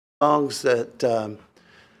songs that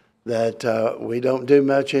we don't do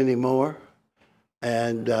much anymore.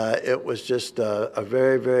 And it was just a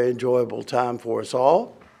very, very enjoyable time for us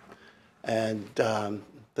all. And I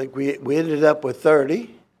think we ended up with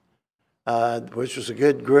 30, which was a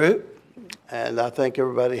good group. And I think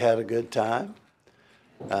everybody had a good time.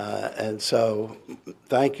 And so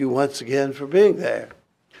thank you once again for being there.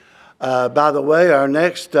 By the way, our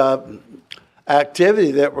next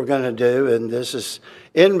activity that we're going to do, and this is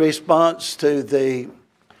in response to the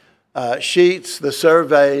sheets, the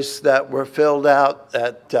surveys that were filled out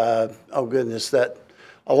at, that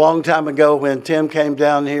a long time ago when Tim came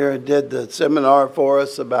down here and did the seminar for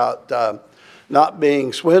us about not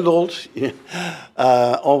being swindled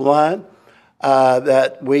online,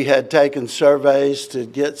 that we had taken surveys to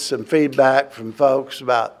get some feedback from folks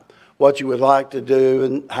about what you would like to do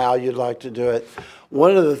and how you'd like to do it.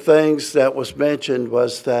 One of the things that was mentioned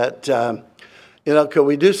was that, could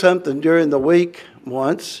we do something during the week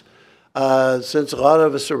once? Since a lot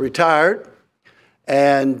of us are retired,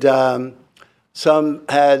 and some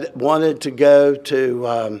had wanted to go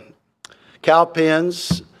to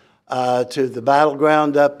Cowpens, to the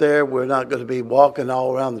battleground up there. We're not going to be walking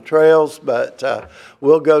all around the trails, but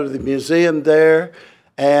we'll go to the museum there.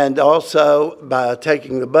 And also, by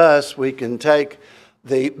taking the bus, we can take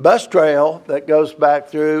the bus trail that goes back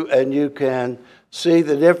through, and you can see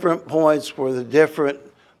the different points where the different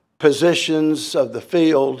positions of the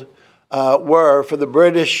field were for the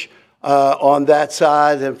British on that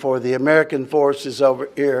side and for the American forces over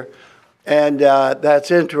here. And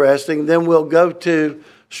that's interesting. Then we'll go to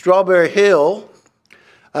Strawberry Hill,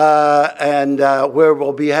 and where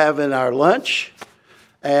we'll be having our lunch.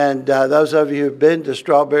 And those of you who've been to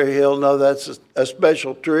Strawberry Hill know that's a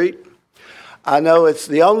special treat. I know it's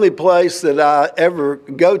the only place that I ever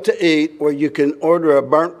go to eat where you can order a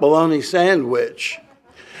burnt bologna sandwich.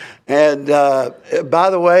 And by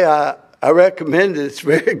the way, I recommend it. It's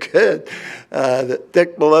very good, the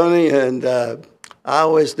thick bologna, and I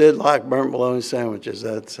always did like burnt bologna sandwiches.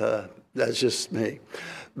 That's just me.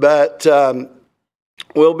 But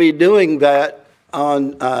we'll be doing that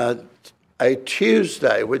on a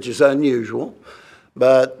Tuesday, which is unusual.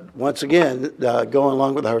 But once again, going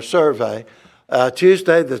along with our survey,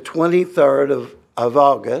 Tuesday the 23rd of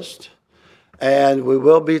August. And we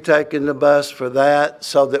will be taking the bus for that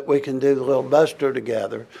so that we can do the little bus tour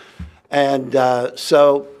together. And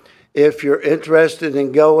so if you're interested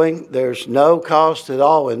in going, there's no cost at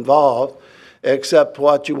all involved except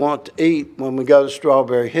what you want to eat when we go to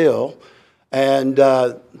Strawberry Hill. And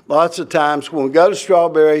lots of times when we go to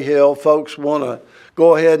Strawberry Hill, folks want to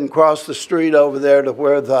go ahead and cross the street over there to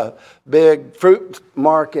where the big fruit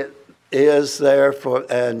market is there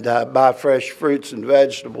and buy fresh fruits and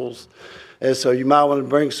vegetables. And so you might want to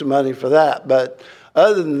bring some money for that. But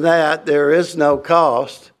other than that, there is no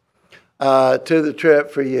cost to the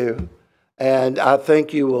trip for you. And I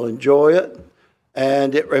think you will enjoy it.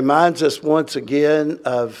 And it reminds us once again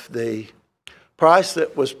of the price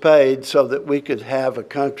that was paid so that we could have a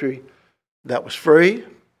country that was free,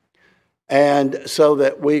 and so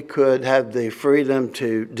that we could have the freedom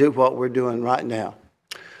to do what we're doing right now,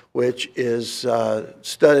 which is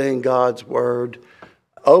studying God's Word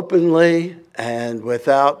openly and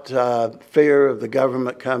without fear of the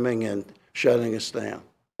government coming and shutting us down.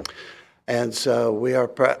 And so we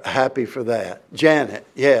are happy for that. Janet,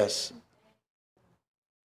 yes.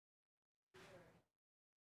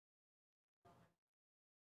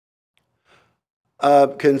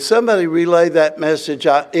 Can somebody relay that message?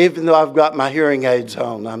 Even though I've got my hearing aids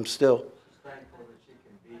on, I'm still thankful that she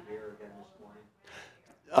can be here again this morning.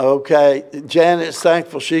 Okay. Janet's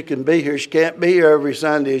thankful she can be here. She can't be here every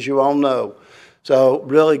Sunday, as you all know. So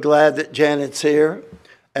really glad that Janet's here,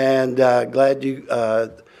 and glad you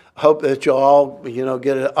hope that you'll all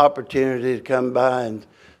get an opportunity to come by and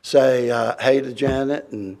say hey to Janet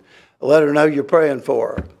and let her know you're praying for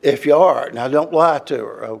her. If you are, now don't lie to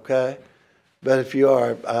her, okay? But if you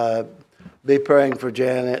are, be praying for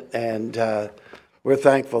Janet, and we're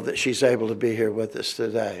thankful that she's able to be here with us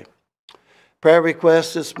today. Prayer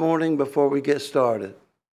requests this morning before we get started.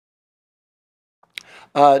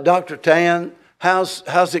 Dr. Tan,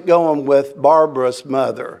 how's it going with Barbara's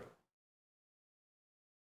mother?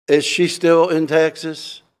 Is she still in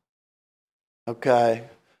Texas? Okay.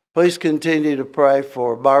 Please continue to pray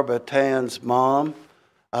for Barbara Tan's mom.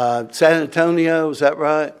 San Antonio, is that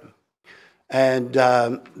right? And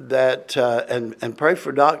and pray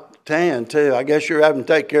for Dr. Tan too. I guess you're having to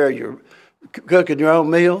take care of your cooking your own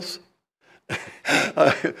meals.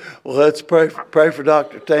 Well, let's pray for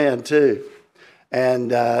Dr. Tan too,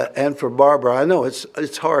 and for Barbara. I know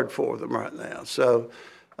it's hard for them right now. So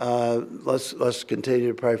Let's continue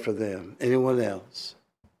to pray for them. Anyone else?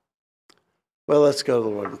 Well, let's go to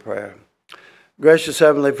the Lord in prayer. Gracious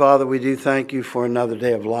Heavenly Father, we do thank you for another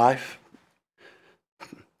day of life.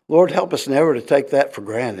 Lord, help us never to take that for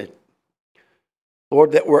granted.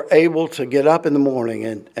 Lord, that we're able to get up in the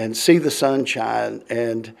morning and see the sunshine,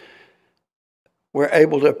 and we're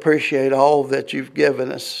able to appreciate all that you've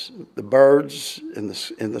given us, the birds in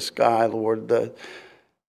the sky, Lord, the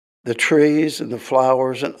trees and the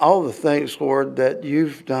flowers and all the things, Lord, that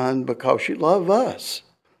you've done because you love us.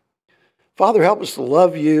 Father, help us to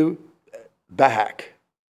love you back.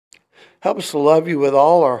 Help us to love you with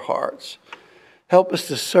all our hearts. Help us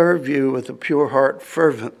to serve you with a pure heart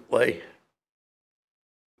fervently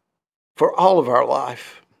for all of our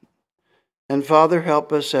life. And Father,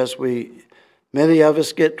 help us as many of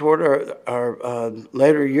us get toward our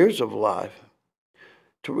later years of life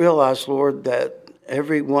to realize, Lord, that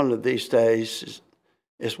every one of these days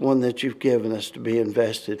is one that you've given us to be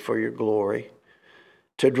invested for your glory,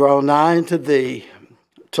 to draw nigh unto thee,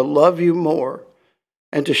 to love you more,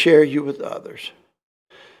 and to share you with others.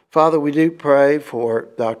 Father, we do pray for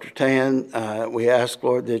Dr. Tan. We ask,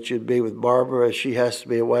 Lord, that you'd be with Barbara as she has to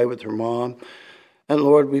be away with her mom. And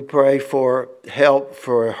Lord, we pray for help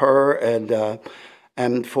for her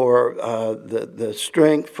and for the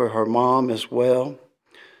strength for her mom as well.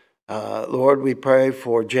 Lord, we pray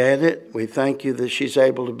for Janet. We thank you that she's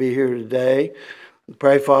able to be here today. We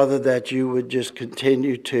pray, Father, that you would just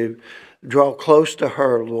continue to draw close to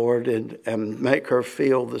her, Lord, and make her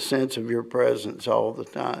feel the sense of your presence all the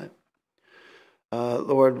time.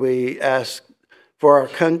 Lord, we ask for our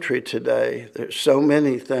country today. There's so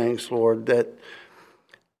many things, Lord, that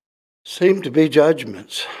seem to be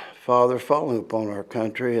judgments, Father, falling upon our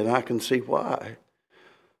country, and I can see why.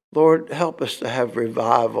 Lord, help us to have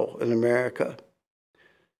revival in America.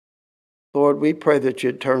 Lord, we pray that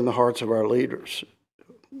you'd turn the hearts of our leaders.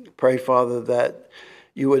 Pray, Father, that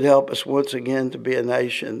you would help us once again to be a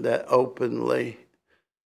nation that openly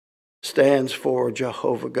stands for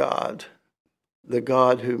Jehovah God, the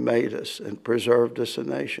God who made us and preserved us a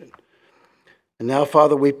nation. And now,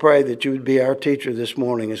 Father, we pray that you would be our teacher this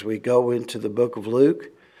morning as we go into the book of Luke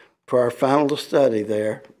for our final study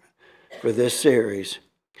there for this series.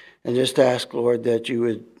 And just ask, Lord, that you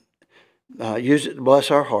would use it to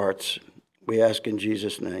bless our hearts. We ask in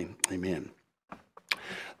Jesus' name. Amen.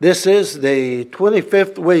 This is the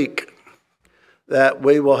 25th week that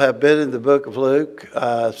we will have been in the book of Luke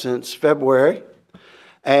since February.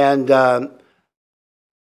 And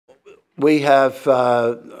we have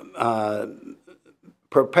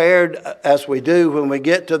prepared, as we do when we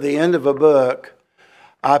get to the end of a book,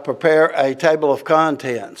 I prepare a table of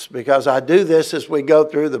contents because I do this as we go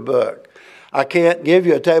through the book. I can't give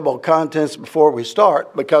you a table of contents before we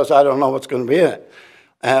start because I don't know what's going to be in it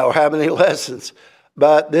or how many lessons.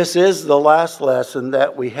 But this is the last lesson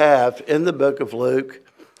that we have in the book of Luke.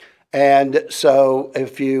 And so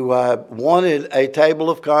if you wanted a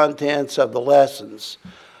table of contents of the lessons,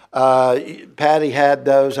 Patty had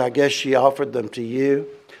those. I guess she offered them to you.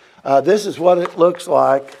 This is what it looks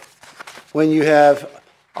like when you have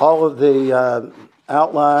all of the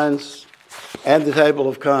outlines and the table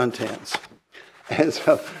of contents. And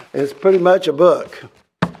so it's pretty much a book.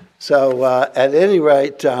 So at any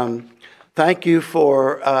rate, thank you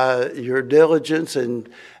for your diligence and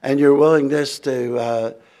your willingness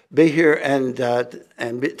to be here and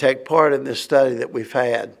take part in this study that we've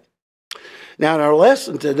had. Now, in our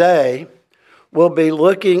lesson today, we'll be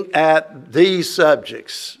looking at these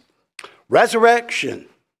subjects: resurrection.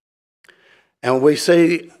 And we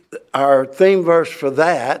see our theme verse for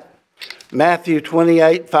that, Matthew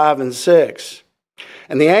 28, 5 and 6.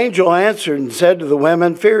 And the angel answered and said to the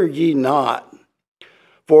women, "Fear ye not,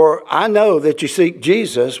 for I know that you seek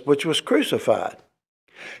Jesus, which was crucified.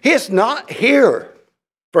 He is not here,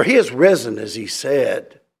 for he is risen, as he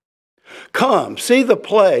said. Come, see the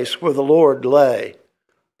place where the Lord lay."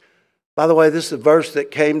 By the way, this is a verse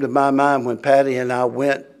that came to my mind when Patty and I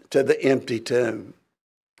went to the empty tomb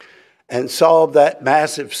and saw that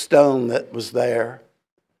massive stone that was there,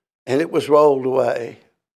 and it was rolled away.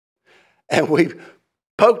 And we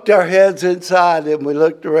poked our heads inside and we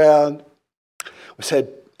looked around. We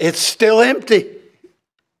said, "It's still empty."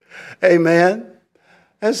 Amen.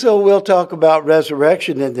 And so we'll talk about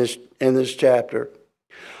resurrection in this chapter.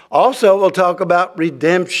 Also, we'll talk about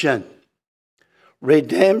redemption.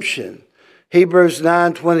 Redemption. Hebrews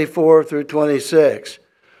 9:24 through 26.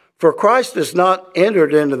 For Christ has not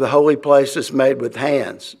entered into the holy places made with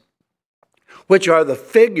hands, which are the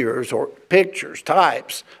figures or pictures,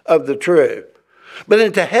 types of the true, but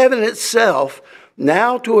into heaven itself,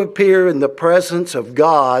 now to appear in the presence of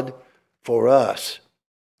God for us.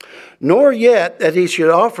 Nor yet that he should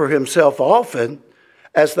offer himself often,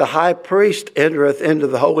 as the high priest entereth into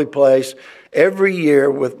the holy place every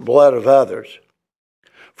year with blood of others.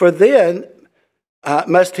 For then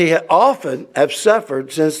must he often have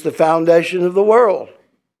suffered since the foundation of the world.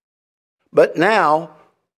 But now,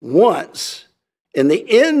 once, in the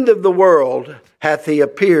end of the world, hath he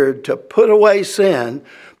appeared to put away sin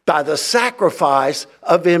by the sacrifice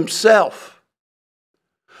of himself.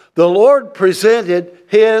 The Lord presented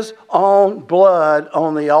his own blood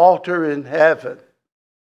on the altar in heaven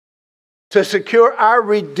to secure our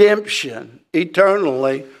redemption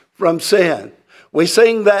eternally from sin. We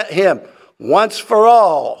sing that hymn, once for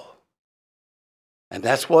all. And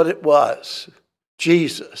that's what it was.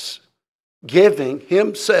 Jesus giving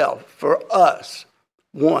himself for us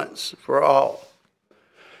once for all.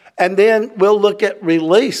 And then we'll look at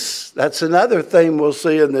release. That's another thing we'll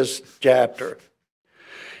see in this chapter.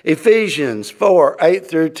 Ephesians 4, 8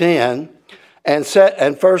 through 10, and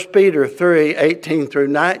 1 Peter 3, 18 through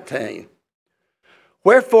 19.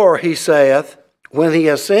 Wherefore, he saith, when he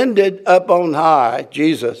ascended up on high,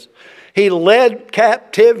 Jesus, he led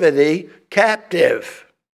captivity captive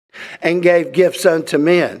and gave gifts unto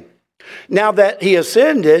men. Now that he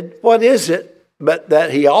ascended, what is it but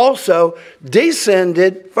that he also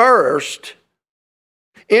descended first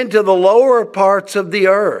into the lower parts of the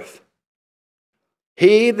earth?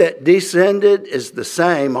 He that descended is the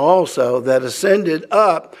same also that ascended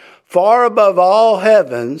up far above all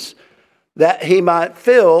heavens, that he might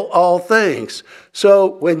fill all things. So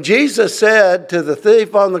when Jesus said to the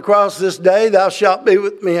thief on the cross, this day thou shalt be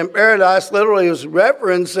with me in paradise, literally he was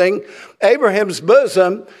referencing Abraham's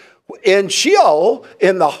bosom in Sheol,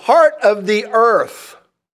 in the heart of the earth.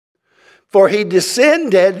 For he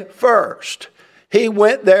descended first. He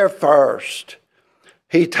went there first.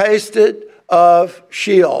 He tasted of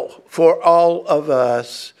Sheol for all of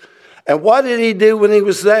us. And what did he do when he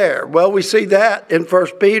was there? Well, we see that in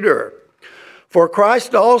 1 Peter. For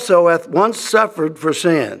Christ also hath once suffered for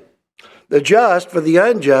sin, the just for the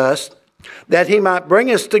unjust, that he might bring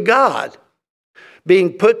us to God,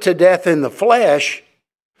 being put to death in the flesh,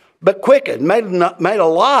 but quickened, made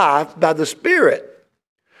alive by the Spirit,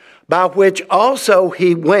 by which also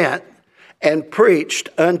he went and preached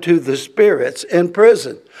unto the spirits in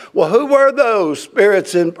prison. Well, who were those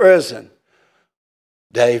spirits in prison?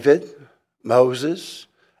 David, Moses,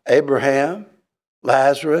 Abraham,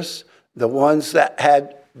 Lazarus, the ones that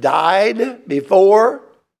had died before.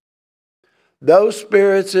 Those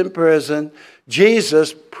spirits in prison,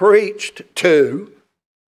 Jesus preached to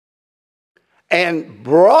and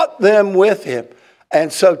brought them with him.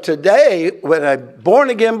 And so today, when a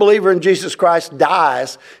born-again believer in Jesus Christ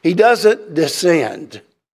dies, he doesn't descend.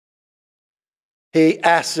 He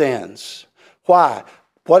ascends. Why?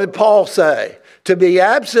 What did Paul say? To be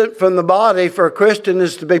absent from the body for a Christian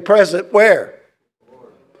is to be present where?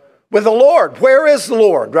 With the Lord. Where is the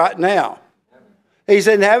Lord right now? He's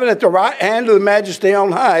in heaven at the right hand of the majesty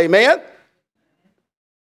on high. Amen?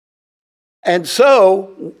 And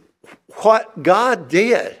so, what God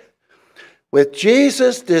did, with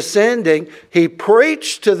Jesus descending, he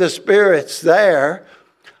preached to the spirits there.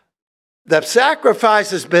 The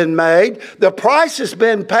sacrifice has been made. The price has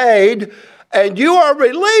been paid. And you are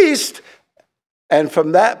released. And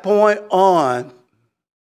from that point on,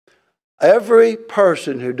 every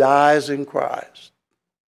person who dies in Christ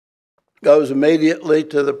goes immediately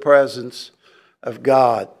to the presence of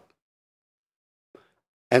God.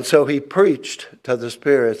 And so he preached to the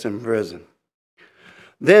spirits in prison.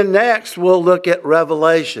 Then next, we'll look at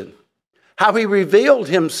Revelation, how he revealed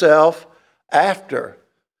himself after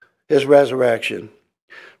his resurrection.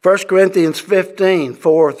 1 Corinthians 15,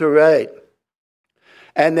 4 through 8.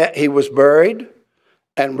 And that he was buried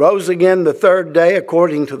and rose again the third day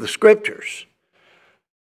according to the Scriptures.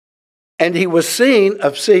 And he was seen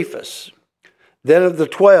of Cephas, then of the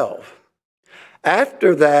 12.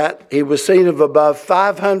 After that, he was seen of above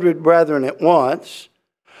 500 brethren at once,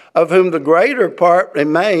 of whom the greater part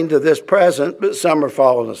remain to this present, but some are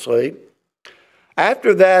fallen asleep.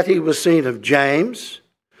 After that, he was seen of James,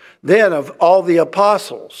 then of all the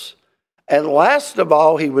apostles. And last of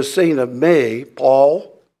all, he was seen of me,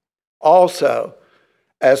 Paul, also,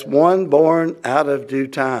 as one born out of due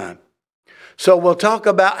time. So we'll talk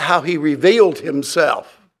about how he revealed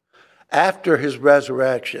himself after his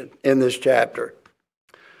resurrection in this chapter.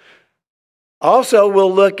 Also,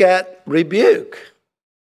 we'll look at rebuke.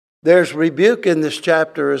 There's rebuke in this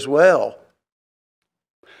chapter as well.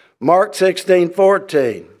 Mark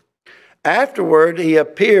 16:14. Afterward, he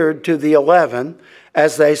appeared to the 11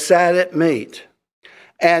 as they sat at meat.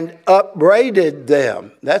 and upbraided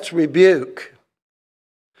them. That's rebuke.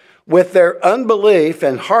 With their unbelief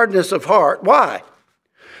and hardness of heart. Why?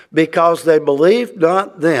 Because they believed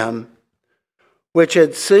not them which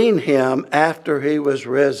had seen him after he was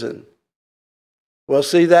risen. We'll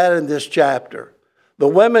see that in this chapter. The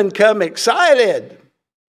women come excited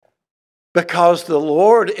because the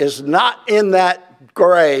Lord is not in that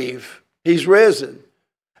grave. He's risen.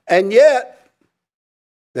 And yet,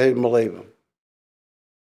 they didn't believe him.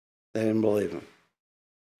 They didn't believe him.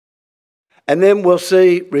 And then we'll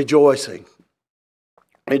see rejoicing.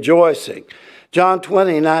 Rejoicing. John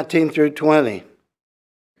 20, 19 through 20.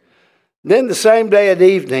 Then the same day at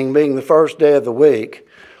evening, being the first day of the week,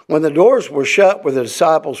 when the doors were shut where the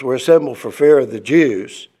disciples were assembled for fear of the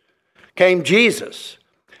Jews, came Jesus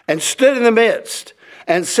and stood in the midst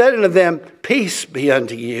and said unto them, Peace be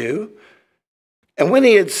unto you. And when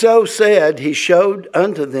he had so said, he showed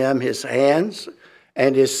unto them his hands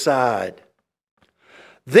and his side.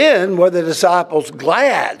 Then were the disciples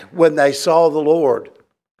glad when they saw the Lord.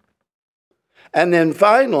 And then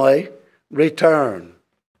finally, return.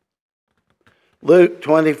 Luke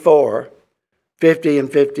 24, 50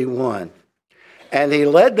 and 51. And he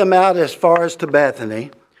led them out as far as to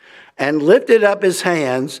Bethany, and lifted up his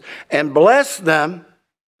hands, and blessed them.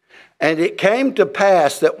 And it came to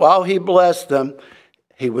pass that while he blessed them,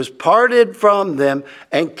 he was parted from them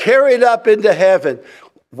and carried up into heaven.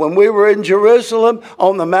 When we were in Jerusalem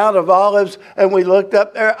on the Mount of Olives and we looked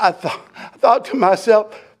up there, I thought to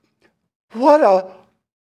myself, what a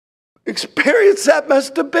experience that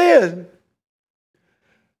must have been.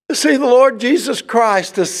 To see the Lord Jesus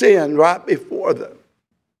Christ ascend right before them.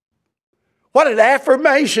 What an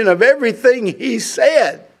affirmation of everything he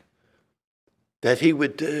said that he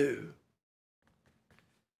would do.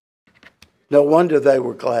 No wonder they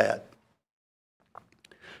were glad.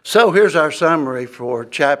 So here's our summary for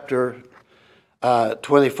chapter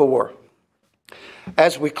 24.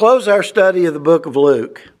 As we close our study of the book of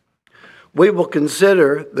Luke, we will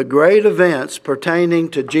consider the great events pertaining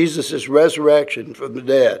to Jesus' resurrection from the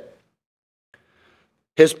dead,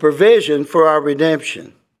 his provision for our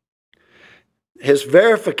redemption, his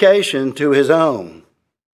verification to his own,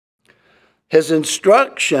 his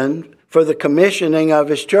instruction for the commissioning of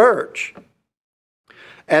his church,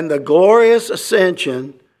 and the glorious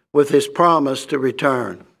ascension with his promise to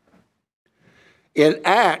return. In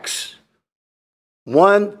Acts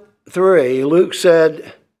 1:3, Luke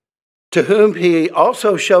said, to whom he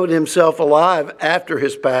also showed himself alive after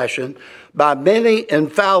his passion by many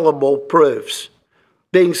infallible proofs,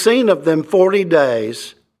 being seen of them 40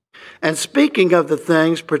 days, and speaking of the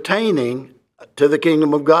things pertaining to the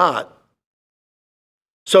kingdom of God.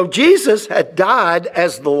 So Jesus had died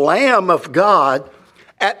as the Lamb of God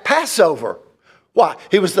at Passover. Why?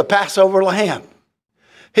 He was the Passover lamb.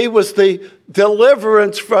 He was the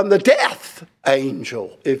deliverance from the death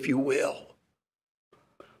angel, if you will.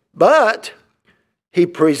 But he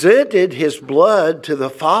presented his blood to the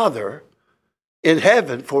Father in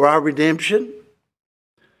heaven for our redemption.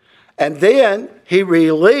 And then he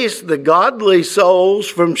released the godly souls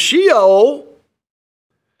from Sheol,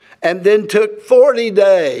 and then took 40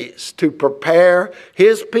 days to prepare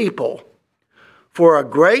his people for a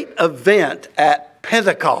great event at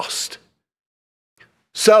Pentecost.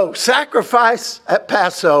 So, sacrifice at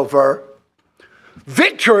Passover,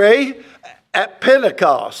 victory at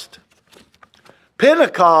Pentecost.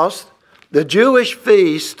 Pentecost, the Jewish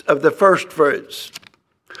feast of the first fruits,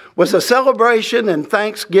 was a celebration and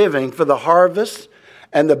thanksgiving for the harvest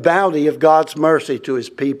and the bounty of God's mercy to his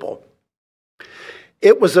people.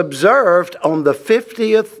 It was observed on the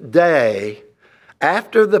 50th day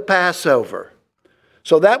after the Passover.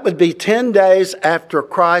 So that would be 10 days after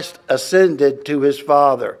Christ ascended to his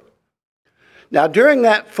Father. Now, during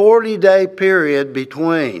that 40-day period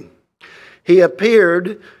between, he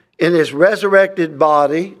appeared in his resurrected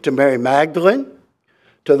body to Mary Magdalene,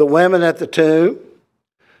 to the women at the tomb,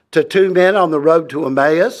 to 2 men on the road to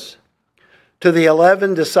Emmaus, to the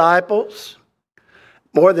 11 disciples,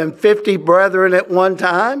 more than 50 brethren at one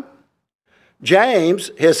time.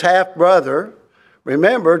 James, his half-brother,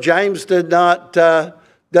 remember, James did not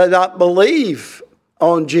believe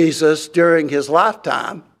on Jesus during his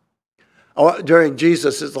lifetime, during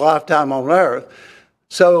Jesus' lifetime on earth.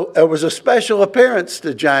 So there was a special appearance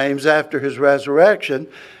to James after his resurrection,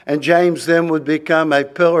 and James then would become a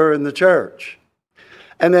pillar in the church.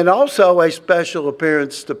 And then also a special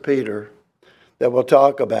appearance to Peter that we'll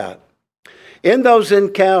talk about. In those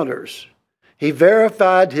encounters, he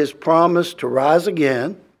verified his promise to rise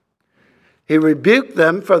again. He rebuked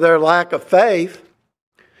them for their lack of faith.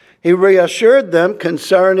 He reassured them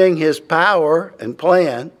concerning his power and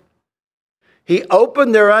plan. He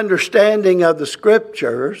opened their understanding of the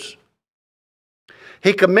Scriptures.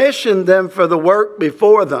 He commissioned them for the work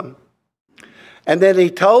before them. And then he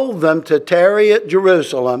told them to tarry at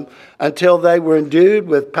Jerusalem until they were endued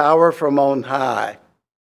with power from on high.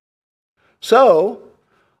 So,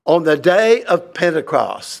 on the day of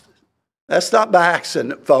Pentecost, that's not by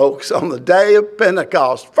accident, folks, on the day of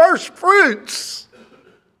Pentecost, first fruits,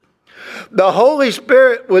 the Holy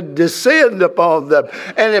Spirit would descend upon them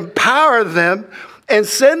and empower them and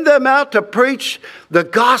send them out to preach the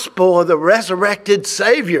gospel of the resurrected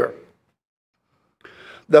Savior.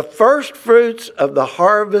 The first fruits of the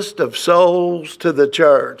harvest of souls to the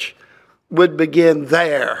church would begin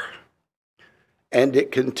there. And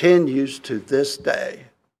it continues to this day.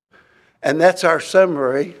 And that's our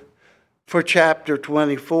summary for chapter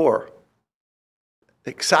 24.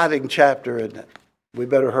 Exciting chapter, isn't it? We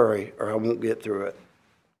better hurry or I won't get through it.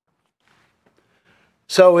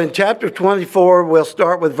 So in chapter 24, we'll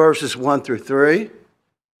start with verses 1 through 3.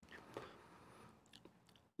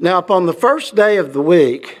 Now, upon the first day of the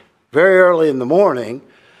week, very early in the morning,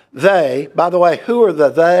 they, by the way, who are the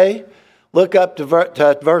they? Look up to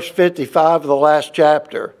verse 55 of the last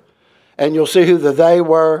chapter, and you'll see who the they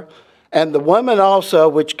were. And the woman also,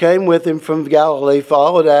 which came with him from Galilee,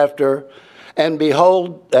 followed after, and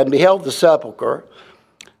beheld the sepulchre,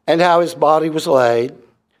 and how his body was laid.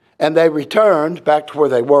 And they returned back to where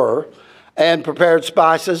they were, and prepared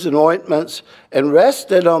spices and ointments, and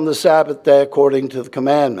rested on the Sabbath day according to the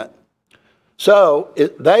commandment. So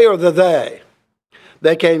they are the they.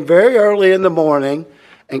 They came very early in the morning,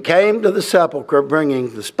 and came to the sepulchre,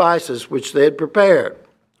 bringing the spices which they had prepared,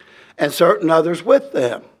 and certain others with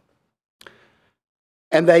them.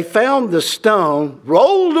 And they found the stone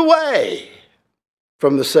rolled away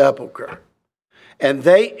from the sepulchre. And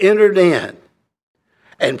they entered in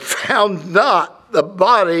and found not the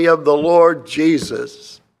body of the Lord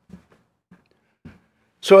Jesus.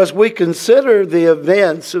 So as we consider the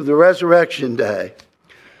events of the resurrection day,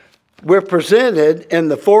 we're presented in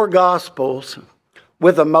the four Gospels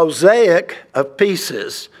with a mosaic of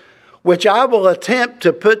pieces, which I will attempt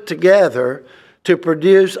to put together to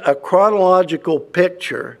produce a chronological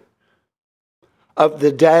picture of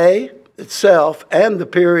the day itself and the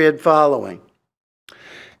period following.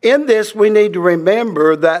 In this, we need to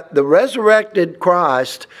remember that the resurrected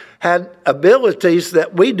Christ had abilities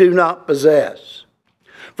that we do not possess.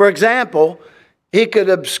 For example, he could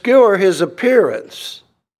obscure his appearance,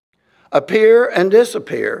 appear and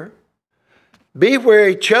disappear, be where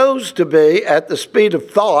he chose to be at the speed of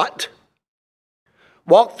thought,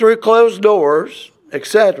 walk through closed doors,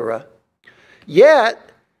 etc.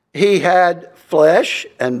 Yet he had flesh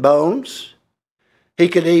and bones. He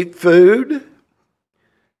could eat food,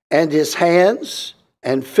 and his hands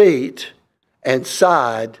and feet and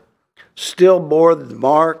side still bore the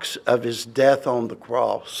marks of his death on the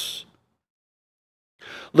cross.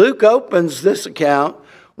 Luke opens this account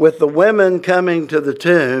with the women coming to the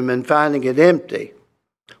tomb and finding it empty,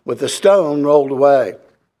 with the stone rolled away.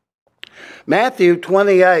 Matthew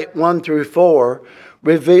 28, 1 through 4,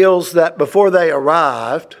 reveals that before they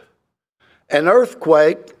arrived, an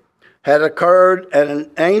earthquake had occurred and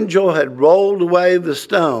an angel had rolled away the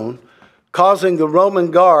stone, causing the Roman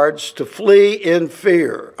guards to flee in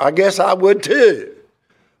fear. I guess I would too.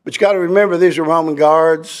 But you got to remember, these are Roman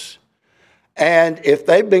guards. And if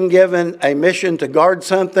they've been given a mission to guard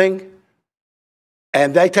something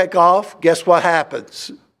and they take off, guess what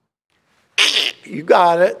happens? You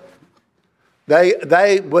got it.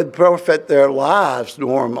 They would forfeit their lives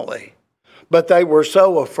normally. But they were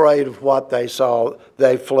so afraid of what they saw,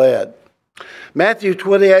 they fled. Matthew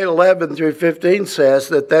 28, 11 through 15 says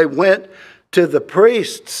that they went to the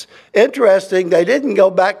priests. Interesting, they didn't go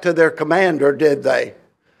back to their commander, did they?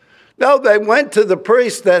 No, they went to the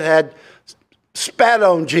priest that had spat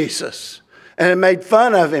on Jesus and made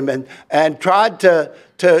fun of him and tried to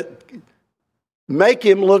make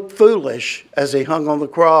him look foolish as he hung on the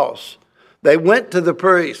cross. They went to the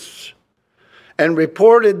priests and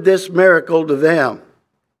reported this miracle to them.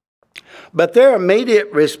 But their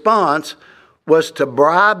immediate response was to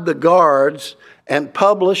bribe the guards and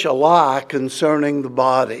publish a lie concerning the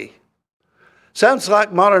body. Sounds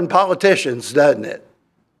like modern politicians, doesn't it?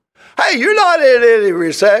 Hey, you're not in any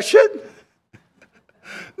recession.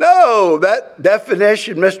 No, that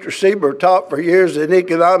definition Mr. Sieber taught for years in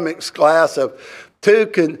economics class of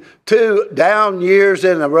two down years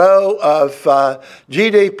in a row of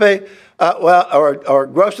GDP, or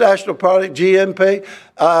gross national product, GNP,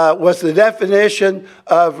 was the definition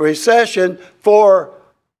of recession for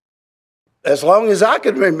as long as I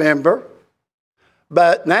can remember.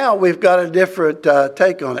 But now we've got a different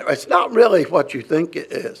take on it. It's not really what you think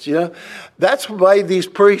it is, you know. That's the way these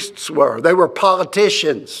priests were. They were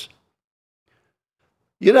politicians.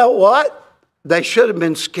 You know what? They should have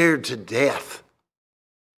been scared to death.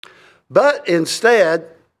 But instead,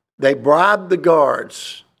 they bribed the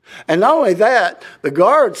guards. And not only that, the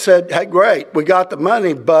guards said, hey, great, we got the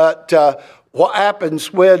money, but what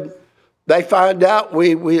happens when they find out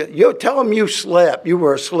you tell them you slept, you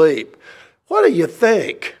were asleep. What do you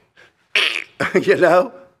think? You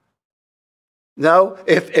know? No,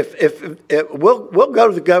 if we'll go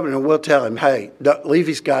to the governor and we'll tell him, hey, don't leave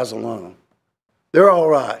these guys alone. They're all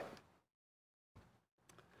right.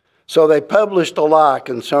 So they published a lie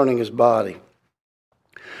concerning his body.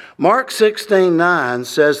 Mark 16:9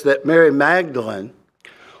 says that Mary Magdalene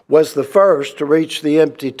was the first to reach the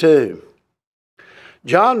empty tomb.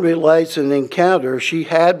 John relates an encounter she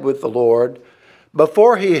had with the Lord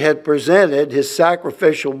before he had presented his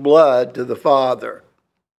sacrificial blood to the Father.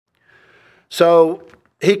 So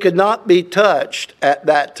he could not be touched at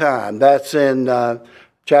that time. That's in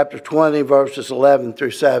chapter 20, verses 11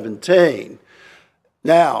 through 17.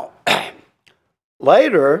 Now,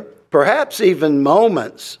 later, perhaps even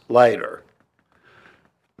moments later,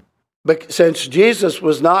 but since Jesus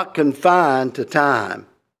was not confined to time,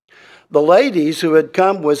 the ladies who had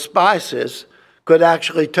come with spices could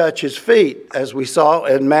actually touch his feet, as we saw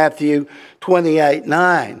in Matthew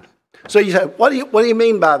 28:9. So you say, what do you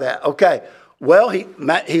mean by that? Okay, well,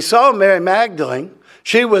 he saw Mary Magdalene.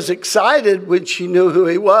 She was excited when she knew who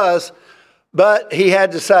he was, but he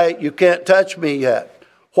had to say, you can't touch me yet.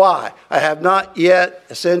 Why? I have not yet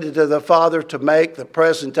ascended to the Father to make the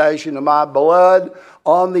presentation of my blood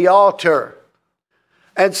on the altar.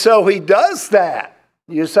 And so he does that.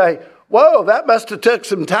 You say, whoa, that must have took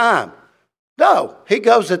some time. No, he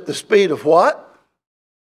goes at the speed of what?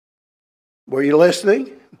 Were you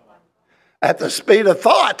listening? At the speed of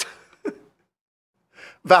thought.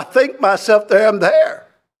 If I think myself there, I'm there.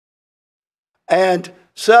 And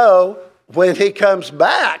so when he comes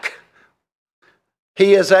back,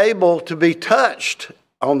 he is able to be touched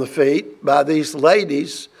on the feet by these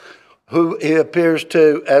ladies who he appears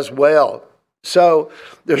to as well. So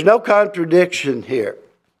there's no contradiction here.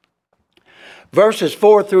 Verses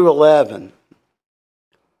 4 through 11.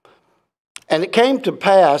 And it came to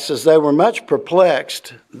pass, as they were much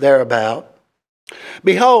perplexed thereabout,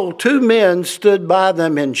 behold, two men stood by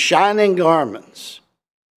them in shining garments.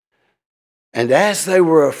 And as they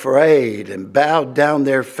were afraid and bowed down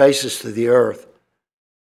their faces to the earth,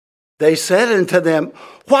 they said unto them,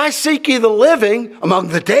 why seek ye the living among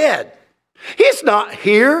the dead? He is not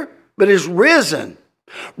here, but is risen.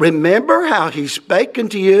 Remember how he spake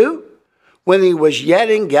unto you when he was yet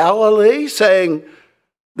in Galilee, saying,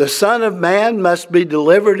 the Son of Man must be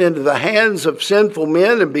delivered into the hands of sinful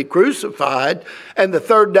men and be crucified, and the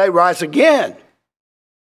third day rise again.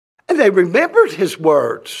 And they remembered his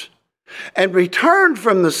words, and returned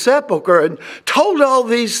from the sepulchre, and told all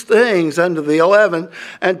these things unto the 11,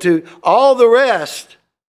 and to all the rest.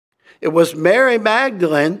 It was Mary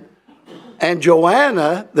Magdalene and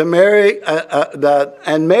Joanna, and Mary,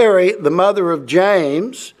 the mother of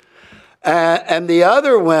James, and the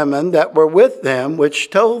other women that were with them,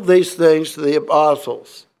 which told these things to the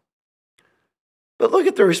apostles. But look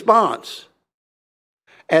at the response.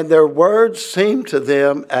 And their words seemed to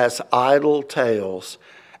them as idle tales.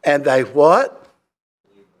 And they what?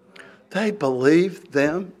 They believed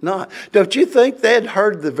them not. Don't you think they had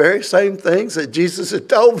heard the very same things that Jesus had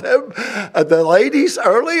told them, the ladies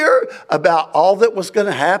earlier, about all that was going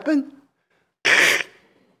to happen?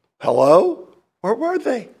 Hello? Where were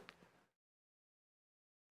they?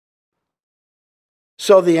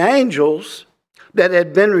 So the angels that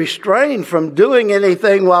had been restrained from doing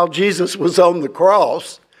anything while Jesus was on the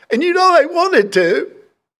cross, and you know they wanted to.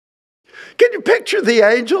 Can you picture the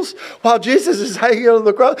angels while Jesus is hanging on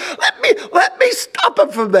the cross? Let me stop them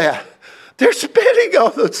from that. They're spitting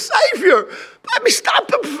on the Savior. Let me stop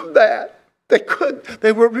them from that.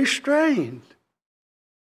 They were restrained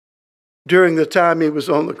during the time he was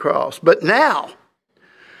on the cross. But now,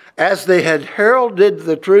 as they had heralded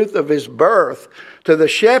the truth of his birth to the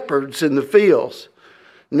shepherds in the fields,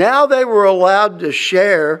 now they were allowed to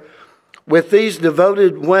share with these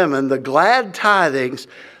devoted women the glad tidings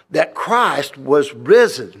that Christ was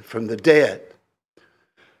risen from the dead.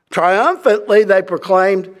 Triumphantly they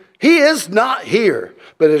proclaimed, he is not here,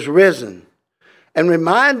 but is risen, and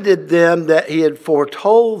reminded them that he had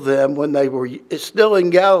foretold them when they were still in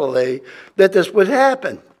Galilee that this would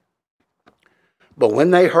happen. But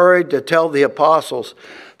when they hurried to tell the apostles,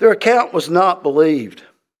 their account was not believed.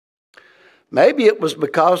 Maybe it was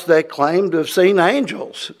because they claimed to have seen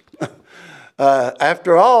angels.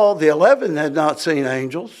 After all, the 11 had not seen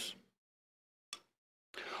angels.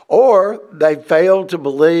 Or they failed to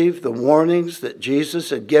believe the warnings that Jesus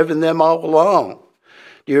had given them all along.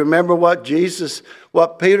 Do you remember what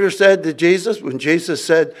Peter said to Jesus when Jesus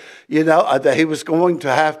said, that he was going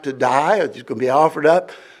to have to die, or he's going to be offered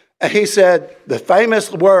up? And he said the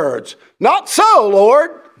famous words, "Not so,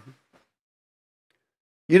 Lord."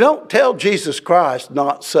 You don't tell Jesus Christ,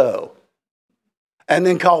 "Not so," and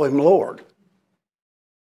then call him Lord.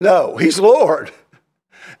 No, he's Lord.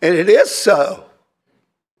 And it is so.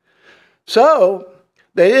 So,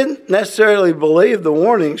 they didn't necessarily believe the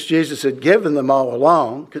warnings Jesus had given them all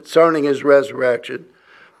along concerning his resurrection.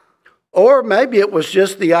 Or maybe it was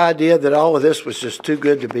just the idea that all of this was just too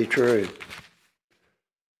good to be true.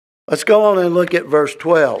 Let's go on and look at verse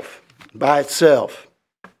 12 by itself.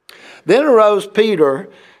 Then arose Peter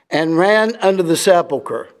and ran unto the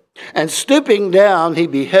sepulchre. And stooping down, he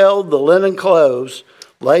beheld the linen clothes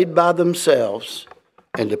laid by themselves,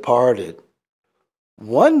 and departed,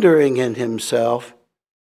 wondering in himself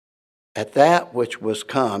at that which was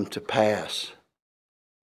come to pass.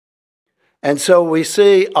 And so we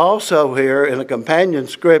see also here in a companion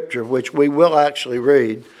scripture, which we will actually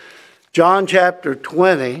read, John chapter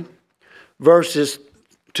 20, verses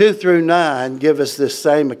 2 through 9 give us this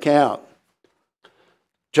same account.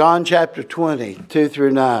 John chapter 20, 2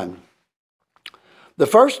 through 9. The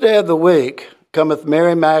first day of the week cometh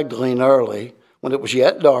Mary Magdalene early, when it was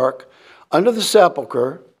yet dark, unto the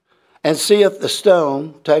sepulchre, and seeth the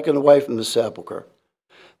stone taken away from the sepulchre.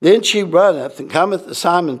 Then she runneth, and cometh to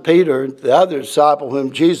Simon Peter, the other disciple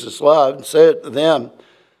whom Jesus loved, and saith to them,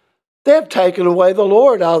 They have taken away the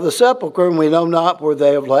Lord out of the sepulchre, and we know not where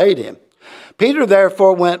they have laid him. Peter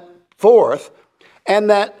therefore went forth, and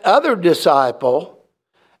that other disciple,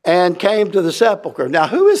 and came to the sepulchre. Now,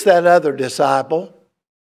 who is that other disciple?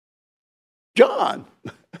 John.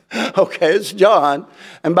 Okay, it's John.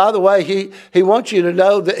 And by the way, he wants you to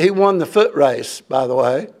know that he won the foot race, by the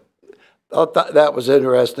way. I thought that was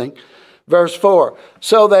interesting. Verse 4.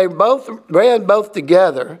 So they both ran both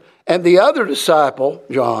together, and the other disciple,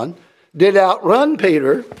 John, did outrun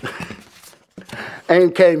Peter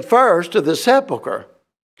and came first to the sepulchre.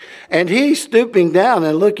 And he, stooping down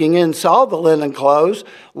and looking in, saw the linen clothes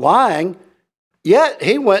lying, yet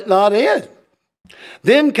he went not in.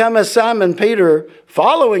 Then cometh Simon Peter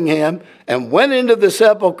following him, and went into the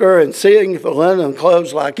sepulchre, and seeing the linen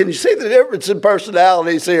clothes lying. Can you see the difference in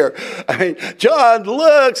personalities here? I mean, John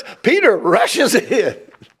looks, Peter rushes in.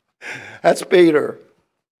 That's Peter.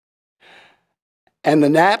 And the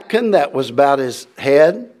napkin that was about his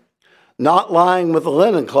head, not lying with the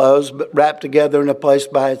linen clothes, but wrapped together in a place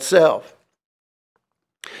by itself.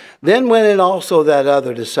 Then went in also that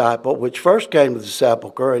other disciple, which first came to the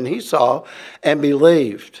sepulchre, and he saw and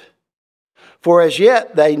believed. For as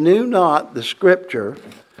yet they knew not the scripture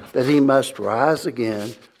that he must rise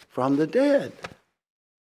again from the dead.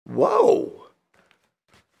 Whoa!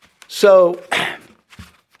 So,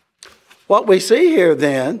 what we see here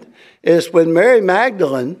then is when Mary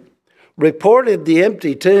Magdalene reported the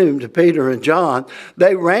empty tomb to Peter and John,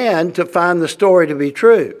 they ran to find the story to be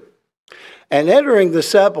true. And entering the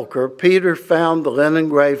sepulchre, Peter found the linen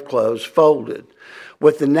grave clothes folded,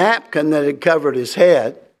 with the napkin that had covered his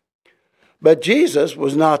head, but Jesus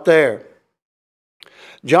was not there.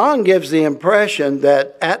 John gives the impression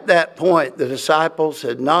that at that point the disciples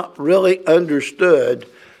had not really understood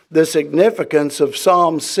the significance of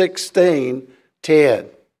Psalm 16:10,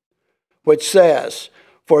 which says,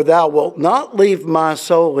 For thou wilt not leave my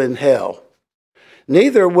soul in hell,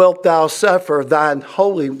 neither wilt thou suffer thine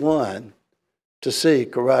Holy One to see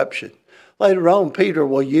corruption. Later on, Peter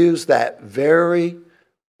will use that very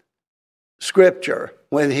scripture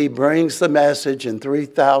when he brings the message and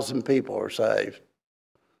 3,000 people are saved.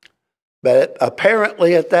 But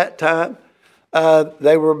apparently at that time,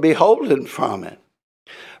 they were beholden from it.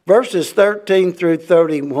 Verses 13 through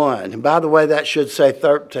 31. And by the way, that should say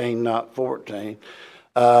 13, not 14.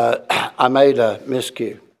 I made a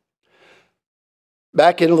miscue.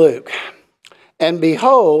 Back in Luke. And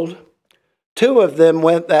behold, two of them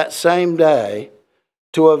went that same day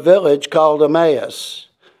to a village called Emmaus,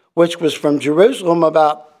 which was from Jerusalem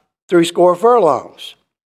about 80 furlongs.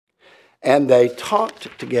 And they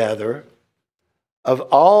talked together of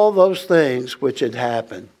all those things which had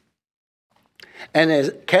happened. And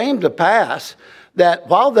it came to pass that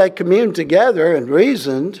while they communed together and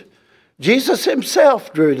reasoned, Jesus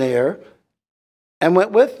himself drew near and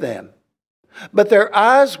went with them. But their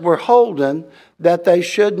eyes were holden that they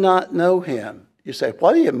should not know him. You say,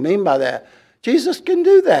 what do you mean by that? Jesus can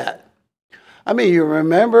do that. I mean, you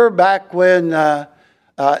remember back when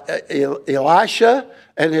Elisha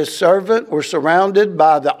and his servant were surrounded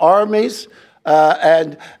by the armies,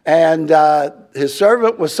 and his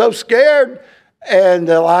servant was so scared, and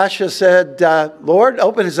Elisha said, Lord,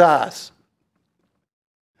 open his eyes.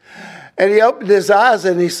 And he opened his eyes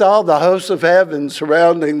and he saw the hosts of heaven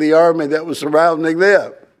surrounding the army that was surrounding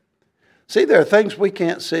them. See, there are things we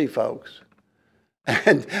can't see, folks.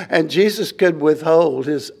 And Jesus could withhold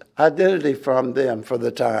his identity from them for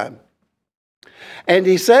the time. And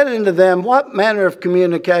he said unto them, what manner of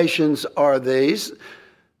communications are these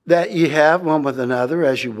that ye have one with another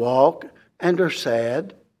as you walk and are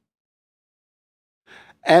sad?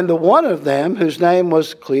 And the one of them, whose name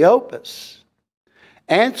was Cleopas,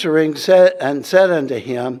 answering said unto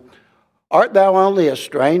him, art thou only a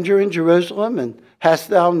stranger in Jerusalem, and hast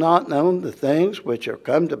thou not known the things which are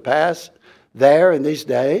come to pass there in these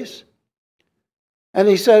days? And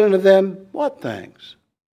he said unto them, what things?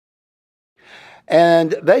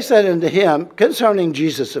 And they said unto him, concerning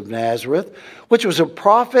Jesus of Nazareth, which was a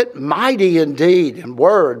prophet, mighty in deed and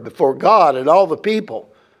word before God and all the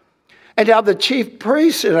people, and how the chief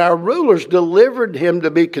priests and our rulers delivered him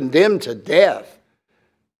to be condemned to death,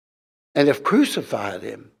 and have crucified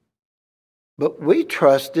him. But we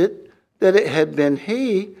trusted that it had been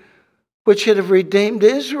he which should have redeemed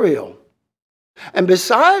Israel. And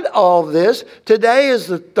beside all this, today is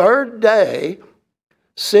the third day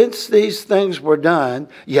since these things were done.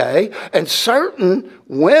 Yea, and certain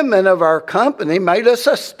women of our company made us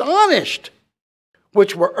astonished,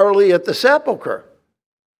 which were early at the sepulchre.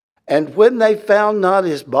 And when they found not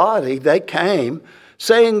his body, they came,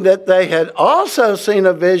 saying that they had also seen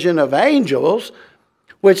a vision of angels,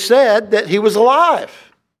 which said that he was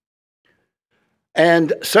alive.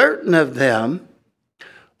 And certain of them,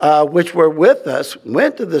 which were with us,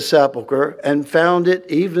 went to the sepulchre and found it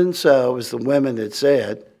even so as the women had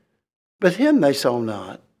said, but him they saw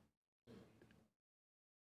not.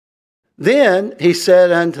 Then he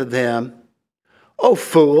said unto them, O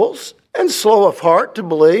fools, and slow of heart to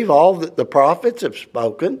believe all that the prophets have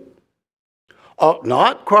spoken. Ought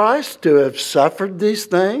not Christ to have suffered these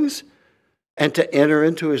things and to enter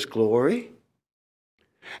into his glory?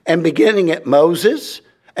 And beginning at Moses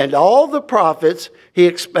and all the prophets, he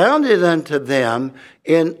expounded unto them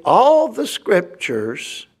in all the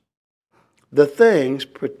scriptures the things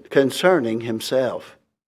concerning himself.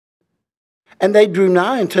 And they drew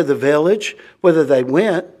nigh unto the village whither they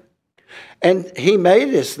went, and he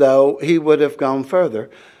made as though he would have gone further.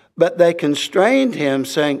 But they constrained him,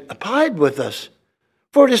 saying, abide with us,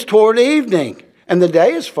 for it is toward evening, and the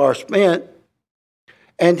day is far spent.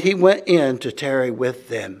 And he went in to tarry with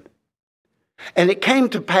them. And it came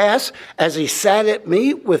to pass, as he sat at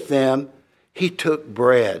meat with them, he took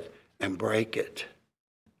bread and brake it,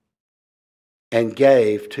 and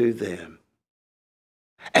gave to them.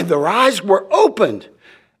 And their eyes were opened,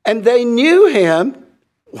 and they knew him.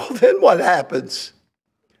 Well, then what happens?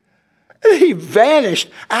 He vanished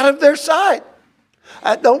out of their sight.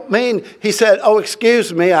 I don't mean he said, oh,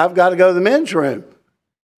 excuse me, I've got to go to the men's room.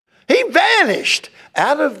 He vanished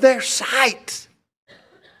out of their sight.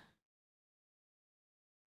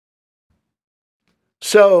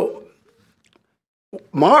 So,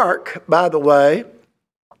 Mark, by the way,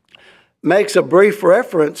 makes a brief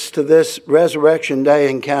reference to this Resurrection Day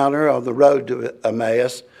encounter on the road to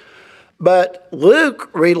Emmaus. But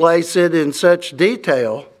Luke relates it in such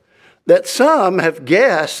detail that some have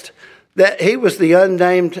guessed that he was the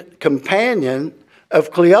unnamed companion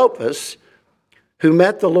of Cleopas who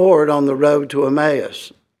met the Lord on the road to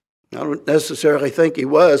Emmaus. I don't necessarily think he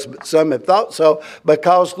was, but some have thought so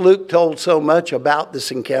because Luke told so much about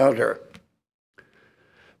this encounter.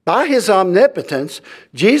 By his omnipotence,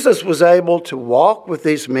 Jesus was able to walk with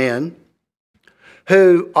these men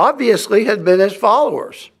who obviously had been his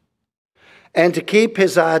followers, and to keep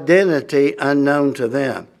his identity unknown to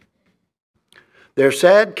them. Their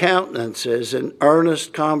sad countenances and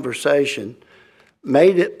earnest conversation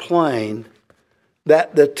made it plain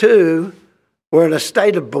that the two were in a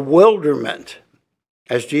state of bewilderment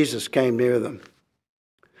as Jesus came near them.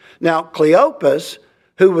 Now, Cleopas,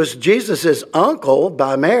 who was Jesus' uncle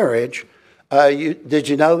by marriage, did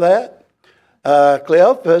you know that?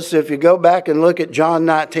 Cleopas, if you go back and look at John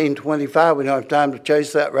 19:25, we don't have time to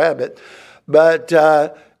chase that rabbit, but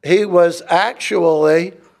he was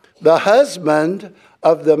actually the husband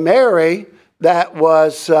of the Mary that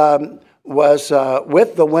was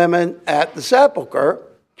with the women at the sepulchre,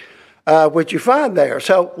 which you find there.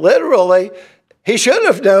 So literally, he should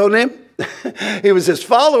have known him. He was his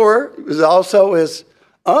follower. He was also his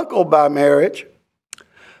uncle by marriage.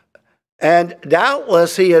 And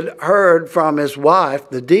doubtless he had heard from his wife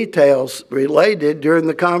the details related during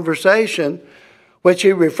the conversation, which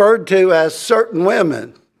he referred to as certain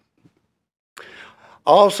women,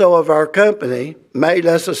 also of our company, made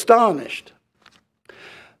us astonished.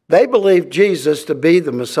 They believed Jesus to be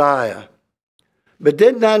the Messiah, but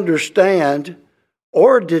didn't understand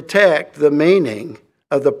or detect the meaning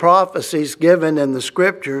of the prophecies given in the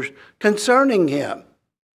scriptures concerning him.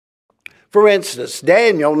 For instance,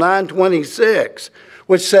 Daniel 9:26,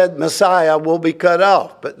 which said Messiah will be cut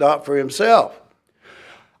off, but not for himself.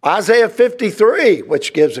 Isaiah 53,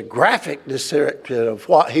 which gives a graphic description of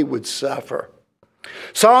what he would suffer.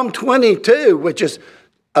 Psalm 22, which is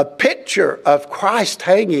a picture of Christ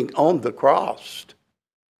hanging on the cross,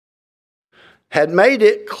 had made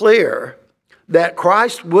it clear that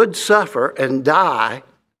Christ would suffer and die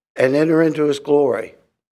and enter into his glory.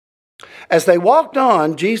 As they walked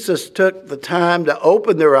on, Jesus took the time to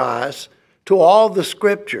open their eyes to all the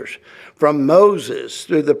scriptures, from Moses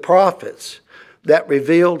through the prophets, that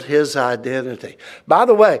revealed his identity. By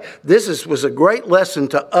the way, this was a great lesson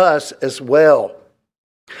to us as well,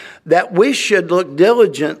 that we should look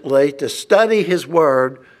diligently to study his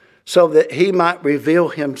word so that he might reveal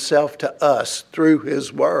himself to us through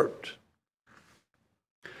his word.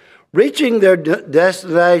 Reaching their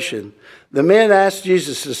destination, the men asked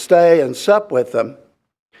Jesus to stay and sup with them.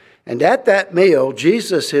 And at that meal,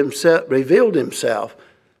 Jesus himself revealed himself,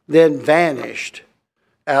 then vanished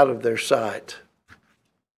out of their sight.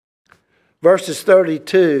 Verses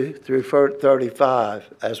 32 through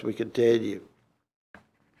 35 as we continue.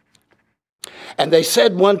 And they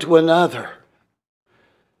said one to another,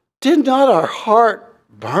 "Did not our heart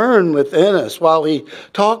burn within us while he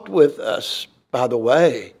talked with us by the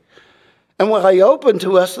way, and while he opened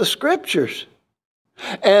to us the scriptures?"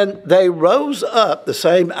 And they rose up the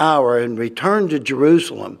same hour and returned to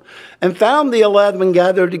Jerusalem, and found the 11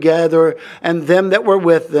 gathered together, and them that were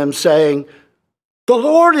with them, saying, "The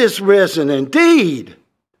Lord is risen indeed,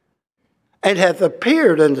 and hath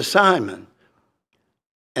appeared unto Simon."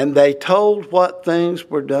 And they told what things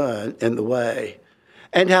were done in the way,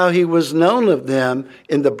 and how he was known of them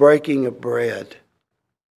in the breaking of bread.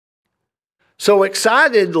 So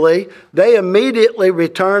excitedly, they immediately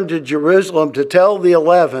returned to Jerusalem to tell the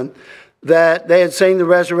 11 that they had seen the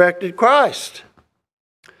resurrected Christ.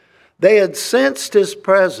 They had sensed his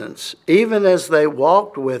presence, even as they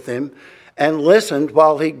walked with him and listened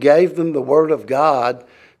while he gave them the word of God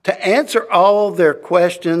to answer all their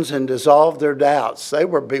questions and dissolve their doubts. They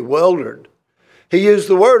were bewildered. He used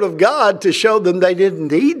the word of God to show them they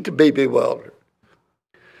didn't need to be bewildered.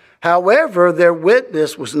 However, their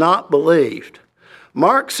witness was not believed.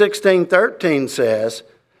 Mark 16:13 says,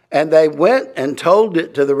 "And they went and told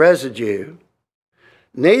it to the residue,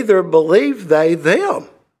 neither believed they them."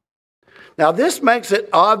 Now this makes it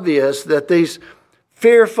obvious that these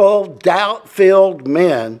fearful, doubt-filled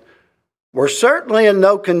men were certainly in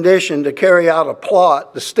no condition to carry out a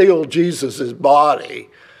plot to steal Jesus' body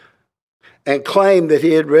and claim that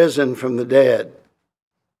he had risen from the dead.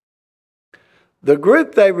 The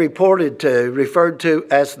group they reported to, referred to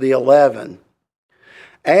as the 11,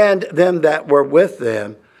 and them that were with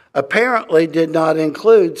them, apparently did not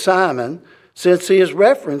include Simon, since he is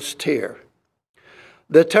referenced here.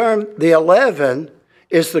 The term the 11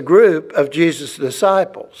 is the group of Jesus'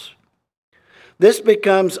 disciples. This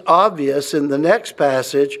becomes obvious in the next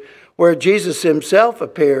passage where Jesus himself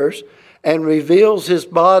appears and reveals his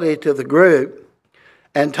body to the group,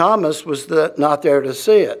 and Thomas was not there to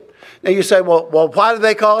see it. Now you say, well, why do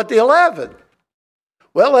they call it the 11?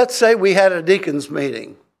 Well, let's say we had a deacons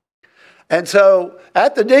meeting. And so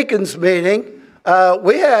at the deacons meeting,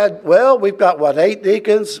 we've got 8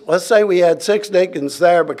 deacons? Let's say we had 6 deacons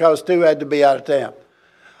there because 2 had to be out of town.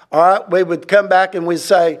 All right, we would come back and we'd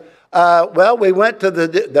say, we went to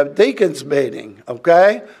the deacons meeting,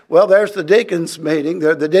 okay? Well, there's the deacons meeting.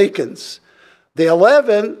 They're the deacons. The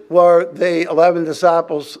 11 were the 11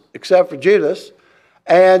 disciples except for Judas.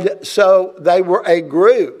 And so they were a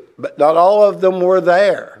group, but not all of them were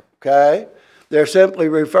there, okay? They're simply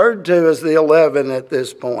referred to as the 11 at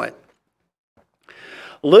this point.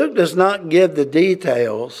 Luke does not give the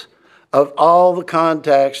details of all the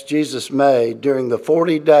contacts Jesus made during the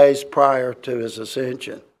 40 days prior to his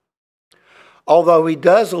ascension, although he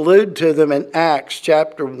does allude to them in Acts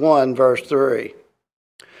chapter 1, verse 3.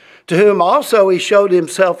 To whom also he showed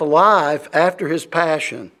himself alive after his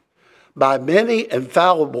passion, by many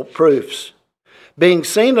infallible proofs, being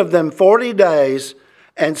seen of them 40 days,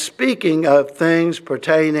 and speaking of things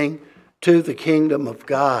pertaining to the kingdom of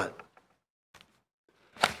God.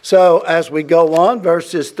 So as we go on,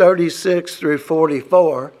 verses 36 through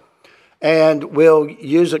 44, And we'll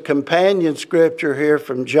use a companion scripture here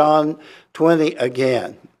from John 20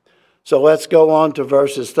 again. So let's go on to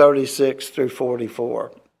verses 36 through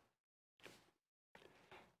 44.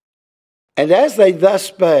 And as they thus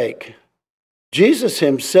spake, Jesus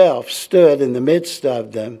himself stood in the midst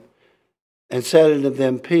of them and said unto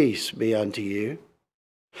them, Peace be unto you.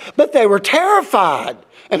 But they were terrified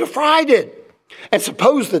and affrighted and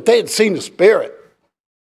supposed that they had seen a spirit.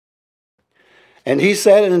 And he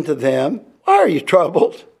said unto them, Why are you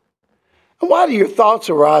troubled? And why do your thoughts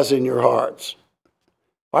arise in your hearts?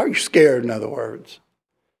 Why are you scared, in other words?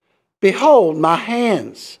 Behold my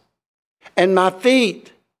hands and my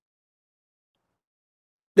feet,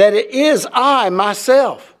 that it is I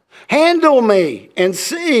myself. Handle me and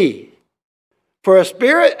see. For a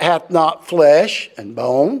spirit hath not flesh and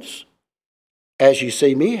bones, as you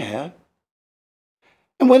see me have.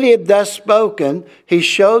 And when he had thus spoken, he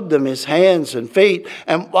showed them his hands and feet.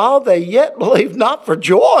 And while they yet believed not for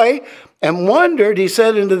joy and wondered, he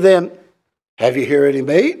said unto them, Have you here any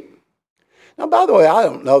meat? Now, by the way, I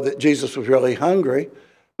don't know that Jesus was really hungry,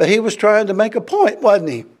 but he was trying to make a point, wasn't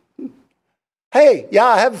he? Hey, yeah,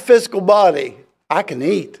 I have a physical body. I can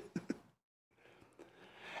eat.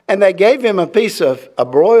 And they gave him a piece of a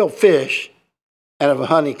broiled fish and of a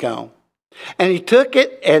honeycomb. And he took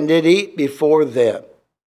it and did eat before them.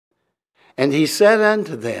 And he said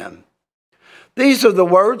unto them, These are the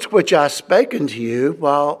words which I spake unto you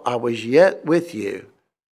while I was yet with you,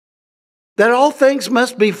 that all things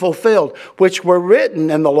must be fulfilled, which were written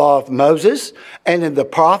in the law of Moses, and in the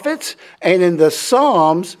prophets, and in the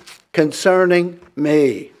Psalms concerning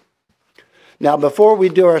me. Now, before we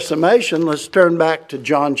do our summation, let's turn back to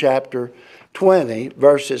John chapter 20,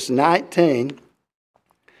 verses 19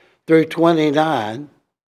 through 29,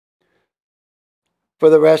 for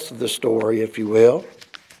the rest of the story, if you will.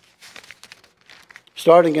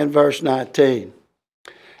 Starting in verse 19.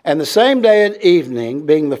 And the same day at evening,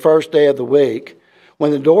 being the first day of the week,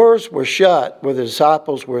 when the doors were shut, where the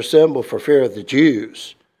disciples were assembled for fear of the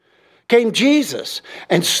Jews, came Jesus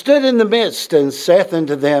and stood in the midst and saith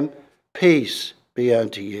unto them, Peace be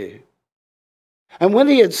unto you. And when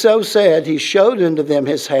he had so said, he showed unto them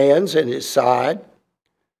his hands and his side.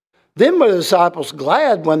 Then were the disciples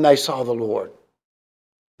glad when they saw the Lord.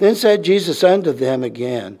 Then said Jesus unto them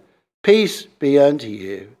again, Peace be unto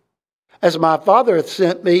you. As my Father hath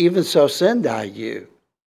sent me, even so send I you.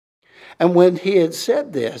 And when he had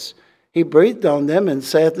said this, he breathed on them and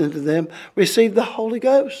saith unto them, Receive the Holy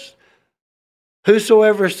Ghost.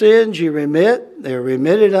 Whosoever sins you remit, they are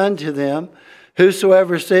remitted unto them.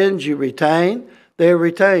 Whosoever sins you retain, they are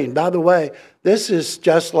retained. By the way, this is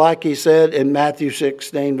just like he said in Matthew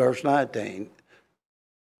 16, verse 19.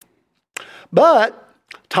 But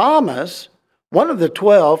Thomas, one of the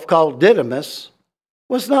 12, called Didymus,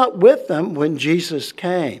 was not with them when Jesus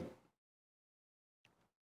came.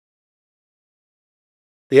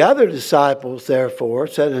 The other disciples, therefore,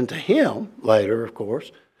 said unto him, later, of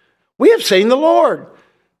course, We have seen the Lord.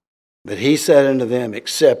 But he said unto them,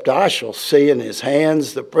 Except I shall see in his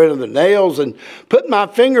hands the print of the nails, and put my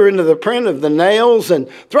finger into the print of the nails, and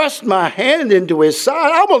thrust my hand into his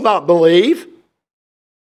side, I will not believe.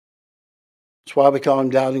 That's why we call him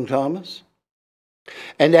Doubting Thomas.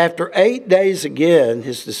 And after 8 days again,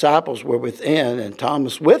 his disciples were within, and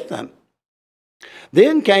Thomas with them.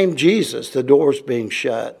 Then came Jesus, the doors being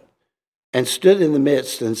shut, and stood in the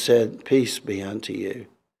midst, and said, Peace be unto you.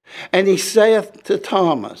 And he saith to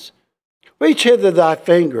Thomas, Reach hither thy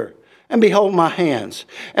finger, and behold my hands.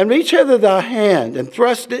 And reach hither thy hand, and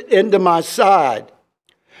thrust it into my side.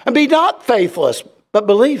 And be not faithless, but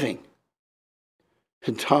believing.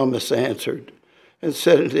 And Thomas answered and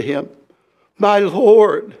said unto him, My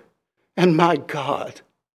Lord and my God.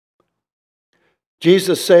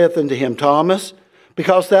 Jesus saith unto him, Thomas,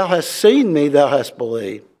 because thou hast seen me, thou hast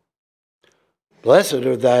believed. Blessed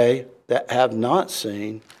are they that have not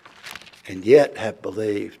seen, and yet have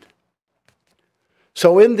believed.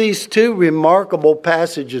 So in these two remarkable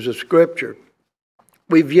passages of Scripture,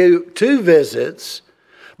 we view two visits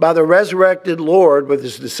by the resurrected Lord with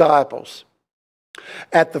his disciples.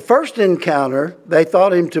 At the first encounter, they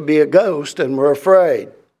thought him to be a ghost and were afraid.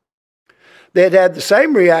 They had had the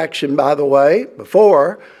same reaction, by the way,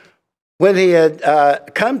 before, when he had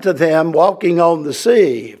come to them walking on the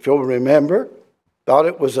sea, if you'll remember, thought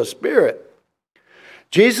it was a spirit.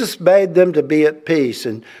 Jesus bade them to be at peace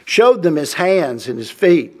and showed them his hands and his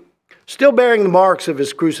feet, still bearing the marks of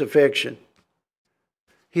his crucifixion.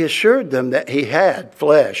 He assured them that he had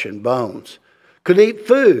flesh and bones, could eat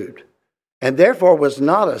food, and therefore was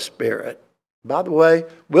not a spirit. By the way,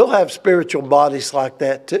 we'll have spiritual bodies like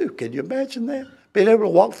that too. Can you imagine that? being able to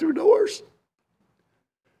walk through doors,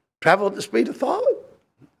 travel at the speed of thought.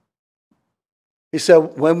 He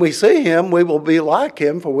said, when we see him, we will be like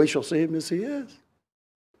him, for we shall see him as he is.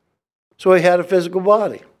 So he had a physical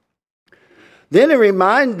body. Then he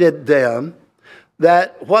reminded them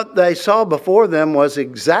that what they saw before them was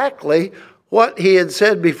exactly what he had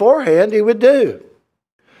said beforehand he would do.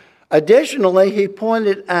 Additionally, he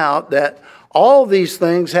pointed out that all these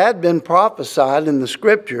things had been prophesied in the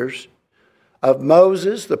scriptures of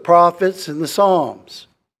Moses, the prophets, and the Psalms.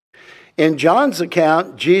 In John's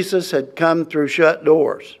account, Jesus had come through shut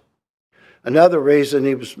doors. Another reason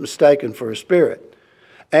he was mistaken for a spirit.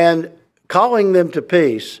 And calling them to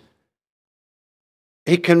peace,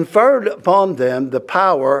 he conferred upon them the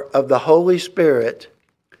power of the Holy Spirit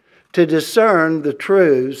to discern the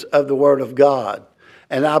truths of the Word of God.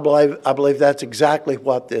 And I believe that's exactly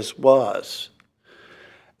what this was.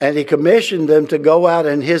 And he commissioned them to go out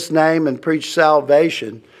in his name and preach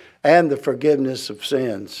salvation and the forgiveness of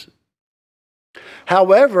sins.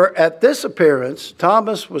 However, at this appearance,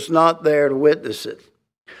 Thomas was not there to witness it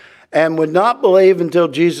and would not believe until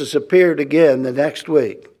Jesus appeared again the next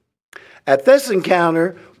week. At this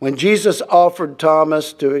encounter, when Jesus offered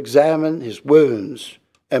Thomas to examine his wounds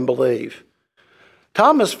and believe,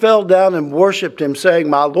 Thomas fell down and worshiped him, saying,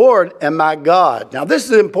 "My Lord and my God." Now, this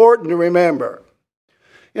is important to remember.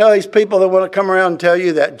 You know, these people that want to come around and tell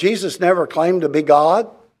you that Jesus never claimed to be God,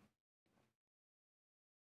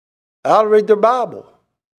 I ought to read their Bible.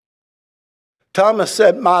 Thomas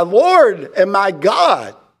said, "My Lord and my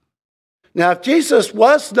God." Now, if Jesus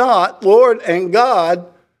was not Lord and God,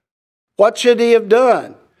 what should he have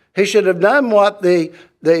done? He should have done what the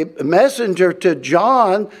messenger to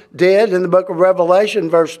John did in the book of Revelation,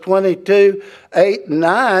 verse 22, 8, and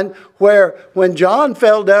 9, where when John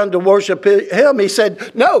fell down to worship him, he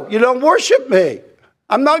said, "No, you don't worship me.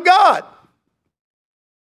 I'm not God."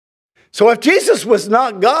 So if Jesus was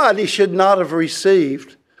not God, he should not have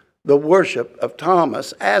received the worship of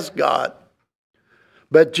Thomas as God.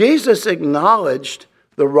 But Jesus acknowledged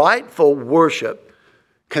the rightful worship,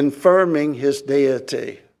 confirming his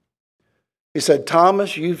deity. He said,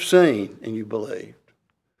 "Thomas, you've seen and you believed.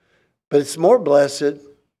 But it's more blessed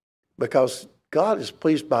because God is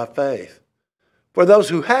pleased by faith for those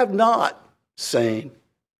who have not seen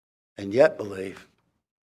and yet believe."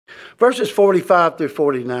 Verses 45 through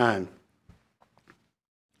 49.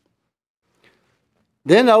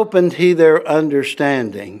 Then opened he their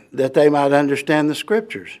understanding, that they might understand the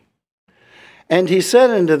scriptures. And he said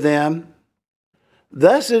unto them,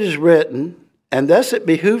 "Thus it is written, and thus it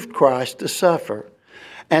behooved Christ to suffer,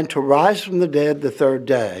 and to rise from the dead the third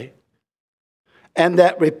day, and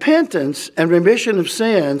that repentance and remission of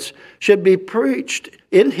sins should be preached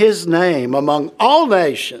in his name among all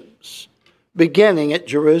nations, beginning at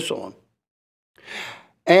Jerusalem.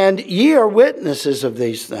 And ye are witnesses of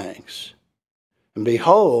these things. And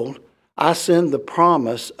behold, I send the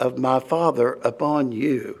promise of my Father upon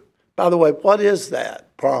you." By the way, what is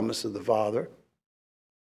that promise of the Father?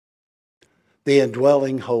 The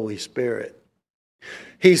indwelling Holy Spirit.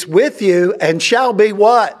 He's with you and shall be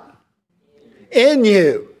what? In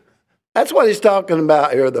you. That's what he's talking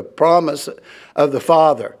about here, the promise of the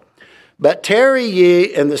Father. "But tarry ye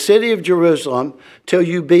in the city of Jerusalem till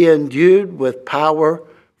you be endued with power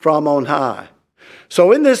from on high."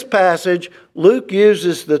 So in this passage, Luke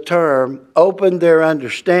uses the term "opened their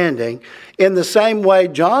understanding" in the same way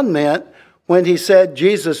John meant when he said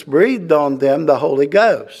Jesus breathed on them the Holy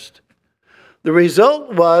Ghost. The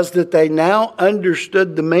result was that they now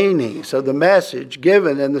understood the meanings of the message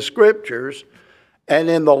given in the scriptures and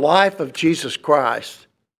in the life of Jesus Christ.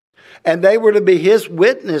 And they were to be his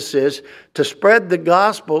witnesses to spread the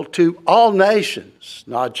gospel to all nations,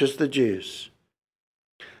 not just the Jews.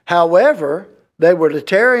 However, they were to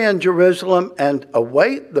tarry in Jerusalem and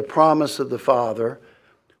await the promise of the Father,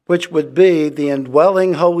 which would be the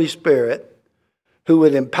indwelling Holy Spirit, who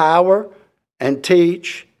would empower and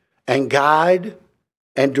teach and guide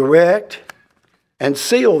and direct and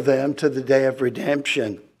seal them to the day of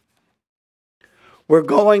redemption. We're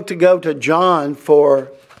going to go to John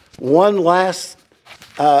for one last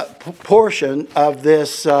portion of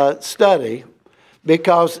this study,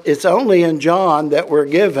 because it's only in John that we're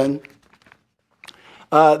given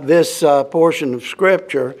this portion of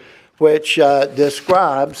Scripture, which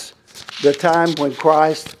describes the time when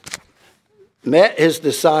Christ met his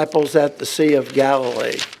disciples at the Sea of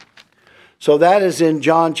Galilee. So that is in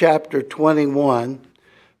John chapter 21,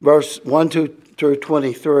 verse 1 through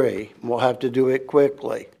 23. We'll have to do it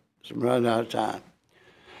quickly, so I'm running out of time.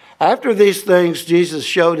 "After these things, Jesus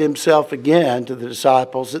showed himself again to the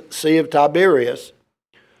disciples at the Sea of Tiberias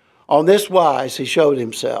On this wise he showed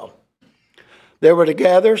himself. There were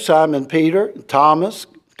together Simon Peter, and Thomas,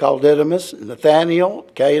 called Didymus, and Nathanael,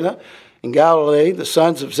 Cana, in Galilee, the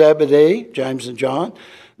sons of Zebedee, James and John,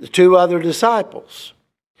 the two other disciples.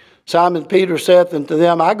 Simon Peter saith unto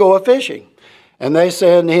them, I go a-fishing. And they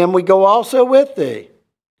said unto him, We go also with thee.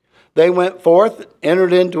 They went forth,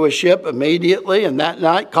 entered into a ship immediately, and that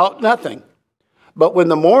night caught nothing. But when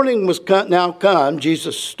the morning was now come,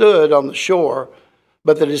 Jesus stood on the shore,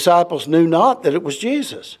 but the disciples knew not that it was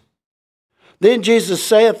Jesus. Then Jesus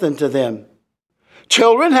saith unto them,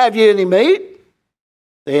 Children, have ye any meat?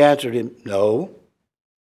 They answered him, No.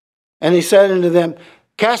 And he said unto them,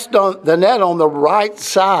 Cast the net on the right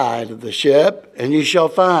side of the ship, and ye shall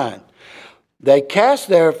find. They cast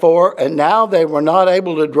therefore, and now they were not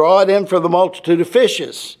able to draw it in for the multitude of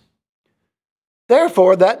fishes.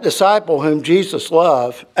 Therefore that disciple whom Jesus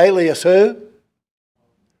loved, alias who?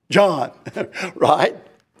 John, right?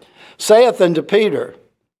 Saith unto Peter,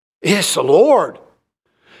 It's the Lord.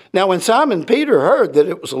 Now when Simon Peter heard that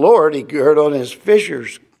it was the Lord, he girt on his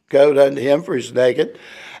fisher's coat unto him, for he was naked,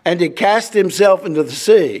 and did cast himself into the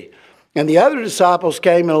sea. And the other disciples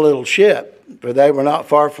came in a little ship, for they were not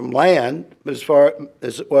far from land, but as far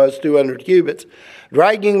as it was 200 cubits,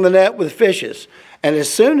 dragging the net with fishes. And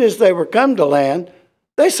as soon as they were come to land,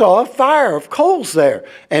 they saw a fire of coals there,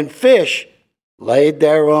 and fish laid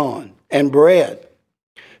thereon, and bread.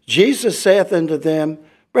 Jesus saith unto them,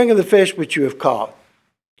 Bring of the fish which you have caught.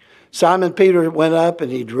 Simon Peter went up,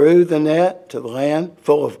 and he drew the net to the land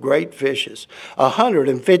full of great fishes,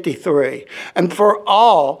 153. And for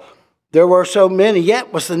all there were so many,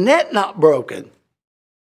 yet was the net not broken.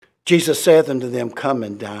 Jesus saith unto them, Come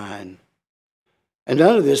and dine. And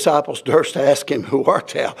none of the disciples durst ask him, Who art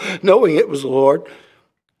thou? Knowing it was the Lord.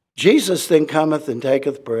 Jesus then cometh and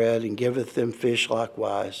taketh bread, and giveth them fish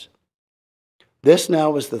likewise. This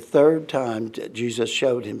now was the third time that Jesus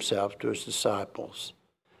showed himself to his disciples,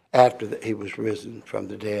 after that he was risen from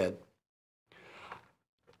the dead.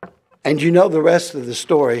 And you know the rest of the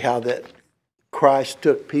story, how that Christ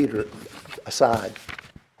took Peter aside,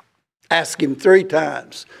 asked him 3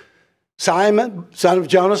 times, Simon, son of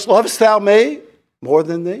Jonas, lovest thou me more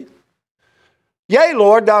than thee? Yea,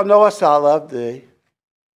 Lord, thou knowest I love thee.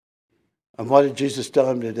 And what did Jesus tell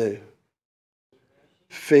him to do?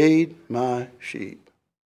 Feed my sheep.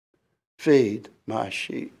 Feed my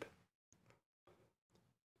sheep.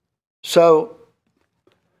 So,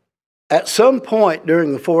 at some point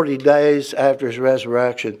during the 40 days after his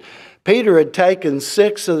resurrection, Peter had taken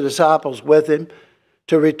 6 of the disciples with him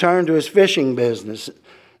to return to his fishing business.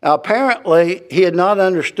 Now, apparently, he had not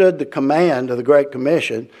understood the command of the Great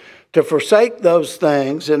Commission to forsake those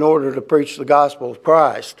things in order to preach the gospel of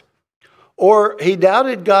Christ. Or he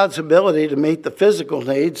doubted God's ability to meet the physical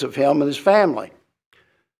needs of him and his family.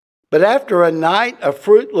 But after a night of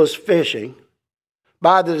fruitless fishing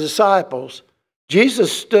by the disciples,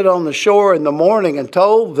 Jesus stood on the shore in the morning and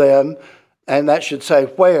told them, and that should say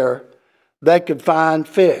where, they could find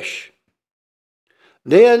fish.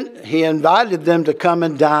 Then he invited them to come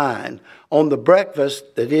and dine on the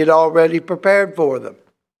breakfast that he had already prepared for them.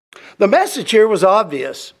 The message here was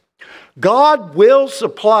obvious. God will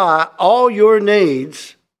supply all your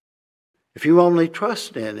needs if you only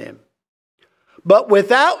trust in him. But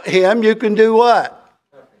without him, you can do what?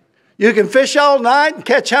 You can fish all night and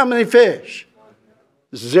catch how many fish?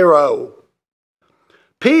 0.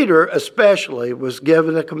 Peter especially was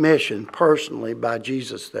given a commission personally by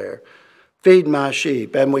Jesus there. Feed my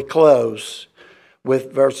sheep. And we close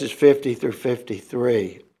with verses 50 through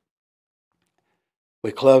 53.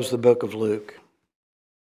 We close the book of Luke.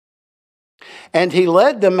 And he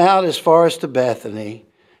led them out as far as to Bethany,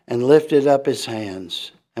 and lifted up his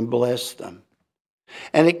hands and blessed them.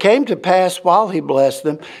 And it came to pass while he blessed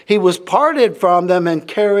them, he was parted from them and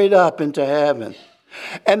carried up into heaven.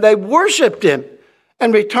 And they worshipped him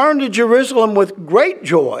and returned to Jerusalem with great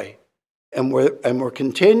joy, and were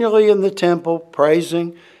continually in the temple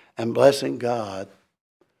praising and blessing God.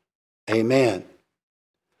 Amen.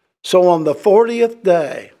 So on the 40th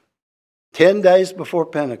day, 10 days before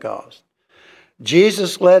Pentecost,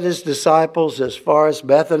 Jesus led his disciples as far as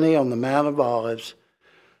Bethany on the Mount of Olives,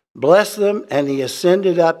 blessed them, and he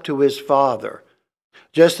ascended up to his Father,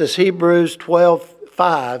 just as Hebrews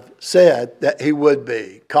 12:5 said that he would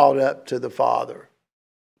be caught up to the Father.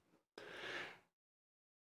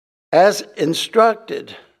 As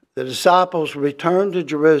instructed, the disciples returned to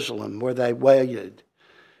Jerusalem, where they waited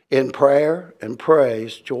in prayer and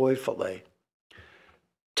praise joyfully.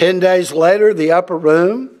 10 days later, the upper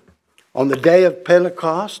room on the day of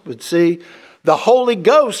Pentecost would see the Holy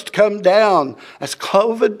Ghost come down as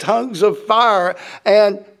cloven tongues of fire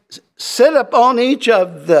and sit upon each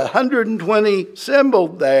of the 120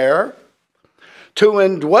 assembled there to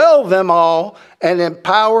indwell them all and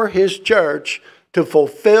empower his church to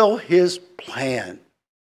fulfill his plan.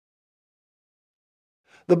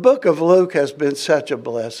 The book of Luke has been such a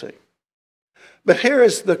blessing. But here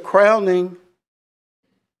is the crowning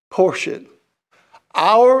portion.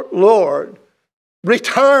 Our Lord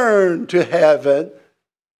returned to heaven,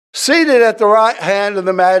 seated at the right hand of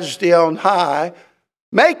the Majesty on high,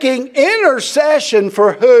 making intercession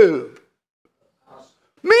for who?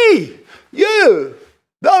 Me, you,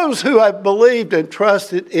 those who have believed and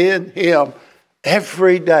trusted in him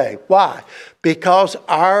every day. Why? Because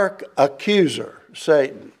our accuser,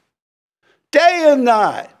 Satan, day and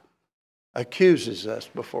night accuses us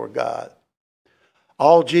before God.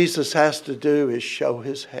 All Jesus has to do is show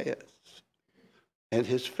his hands and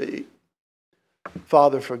his feet.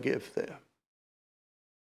 Father, forgive them.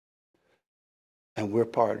 And we're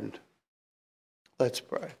pardoned. Let's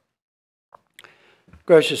pray.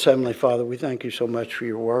 Gracious Heavenly Father, we thank you so much for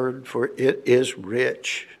your word, for it is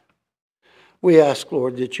rich. We ask,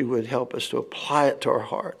 Lord, that you would help us to apply it to our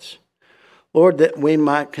hearts. Lord, that we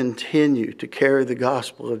might continue to carry the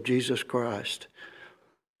gospel of Jesus Christ.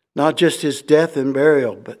 Not just his death and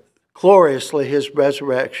burial, but gloriously his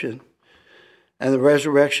resurrection. And the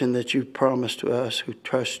resurrection that you promised to us who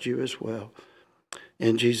trust you as well.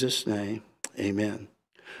 In Jesus' name, amen.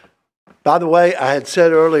 By the way, I had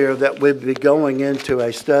said earlier that we'd be going into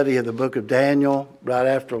a study of the book of Daniel right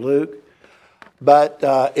after Luke. But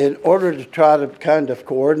in order to try to kind of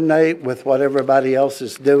coordinate with what everybody else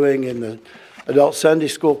is doing in the adult Sunday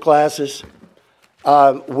school classes,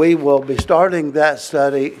 we will be starting that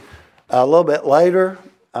study a little bit later.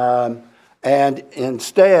 And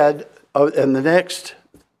instead, in the next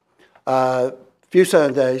few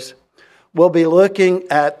Sundays, we'll be looking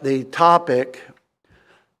at the topic,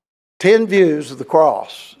 10 Views of the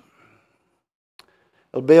Cross.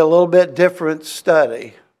 It'll be a little bit different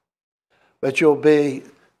study, but you'll be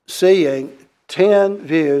seeing 10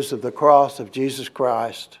 views of the cross of Jesus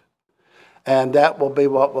Christ. And that will be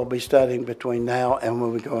what we'll be studying between now and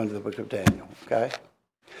when we go into the book of Daniel, okay?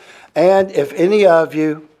 And if any of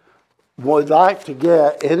you would like to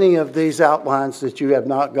get any of these outlines that you have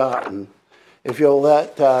not gotten, if you'll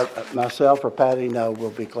let myself or Patty know, we'll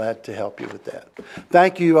be glad to help you with that.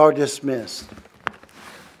 Thank you. You are dismissed.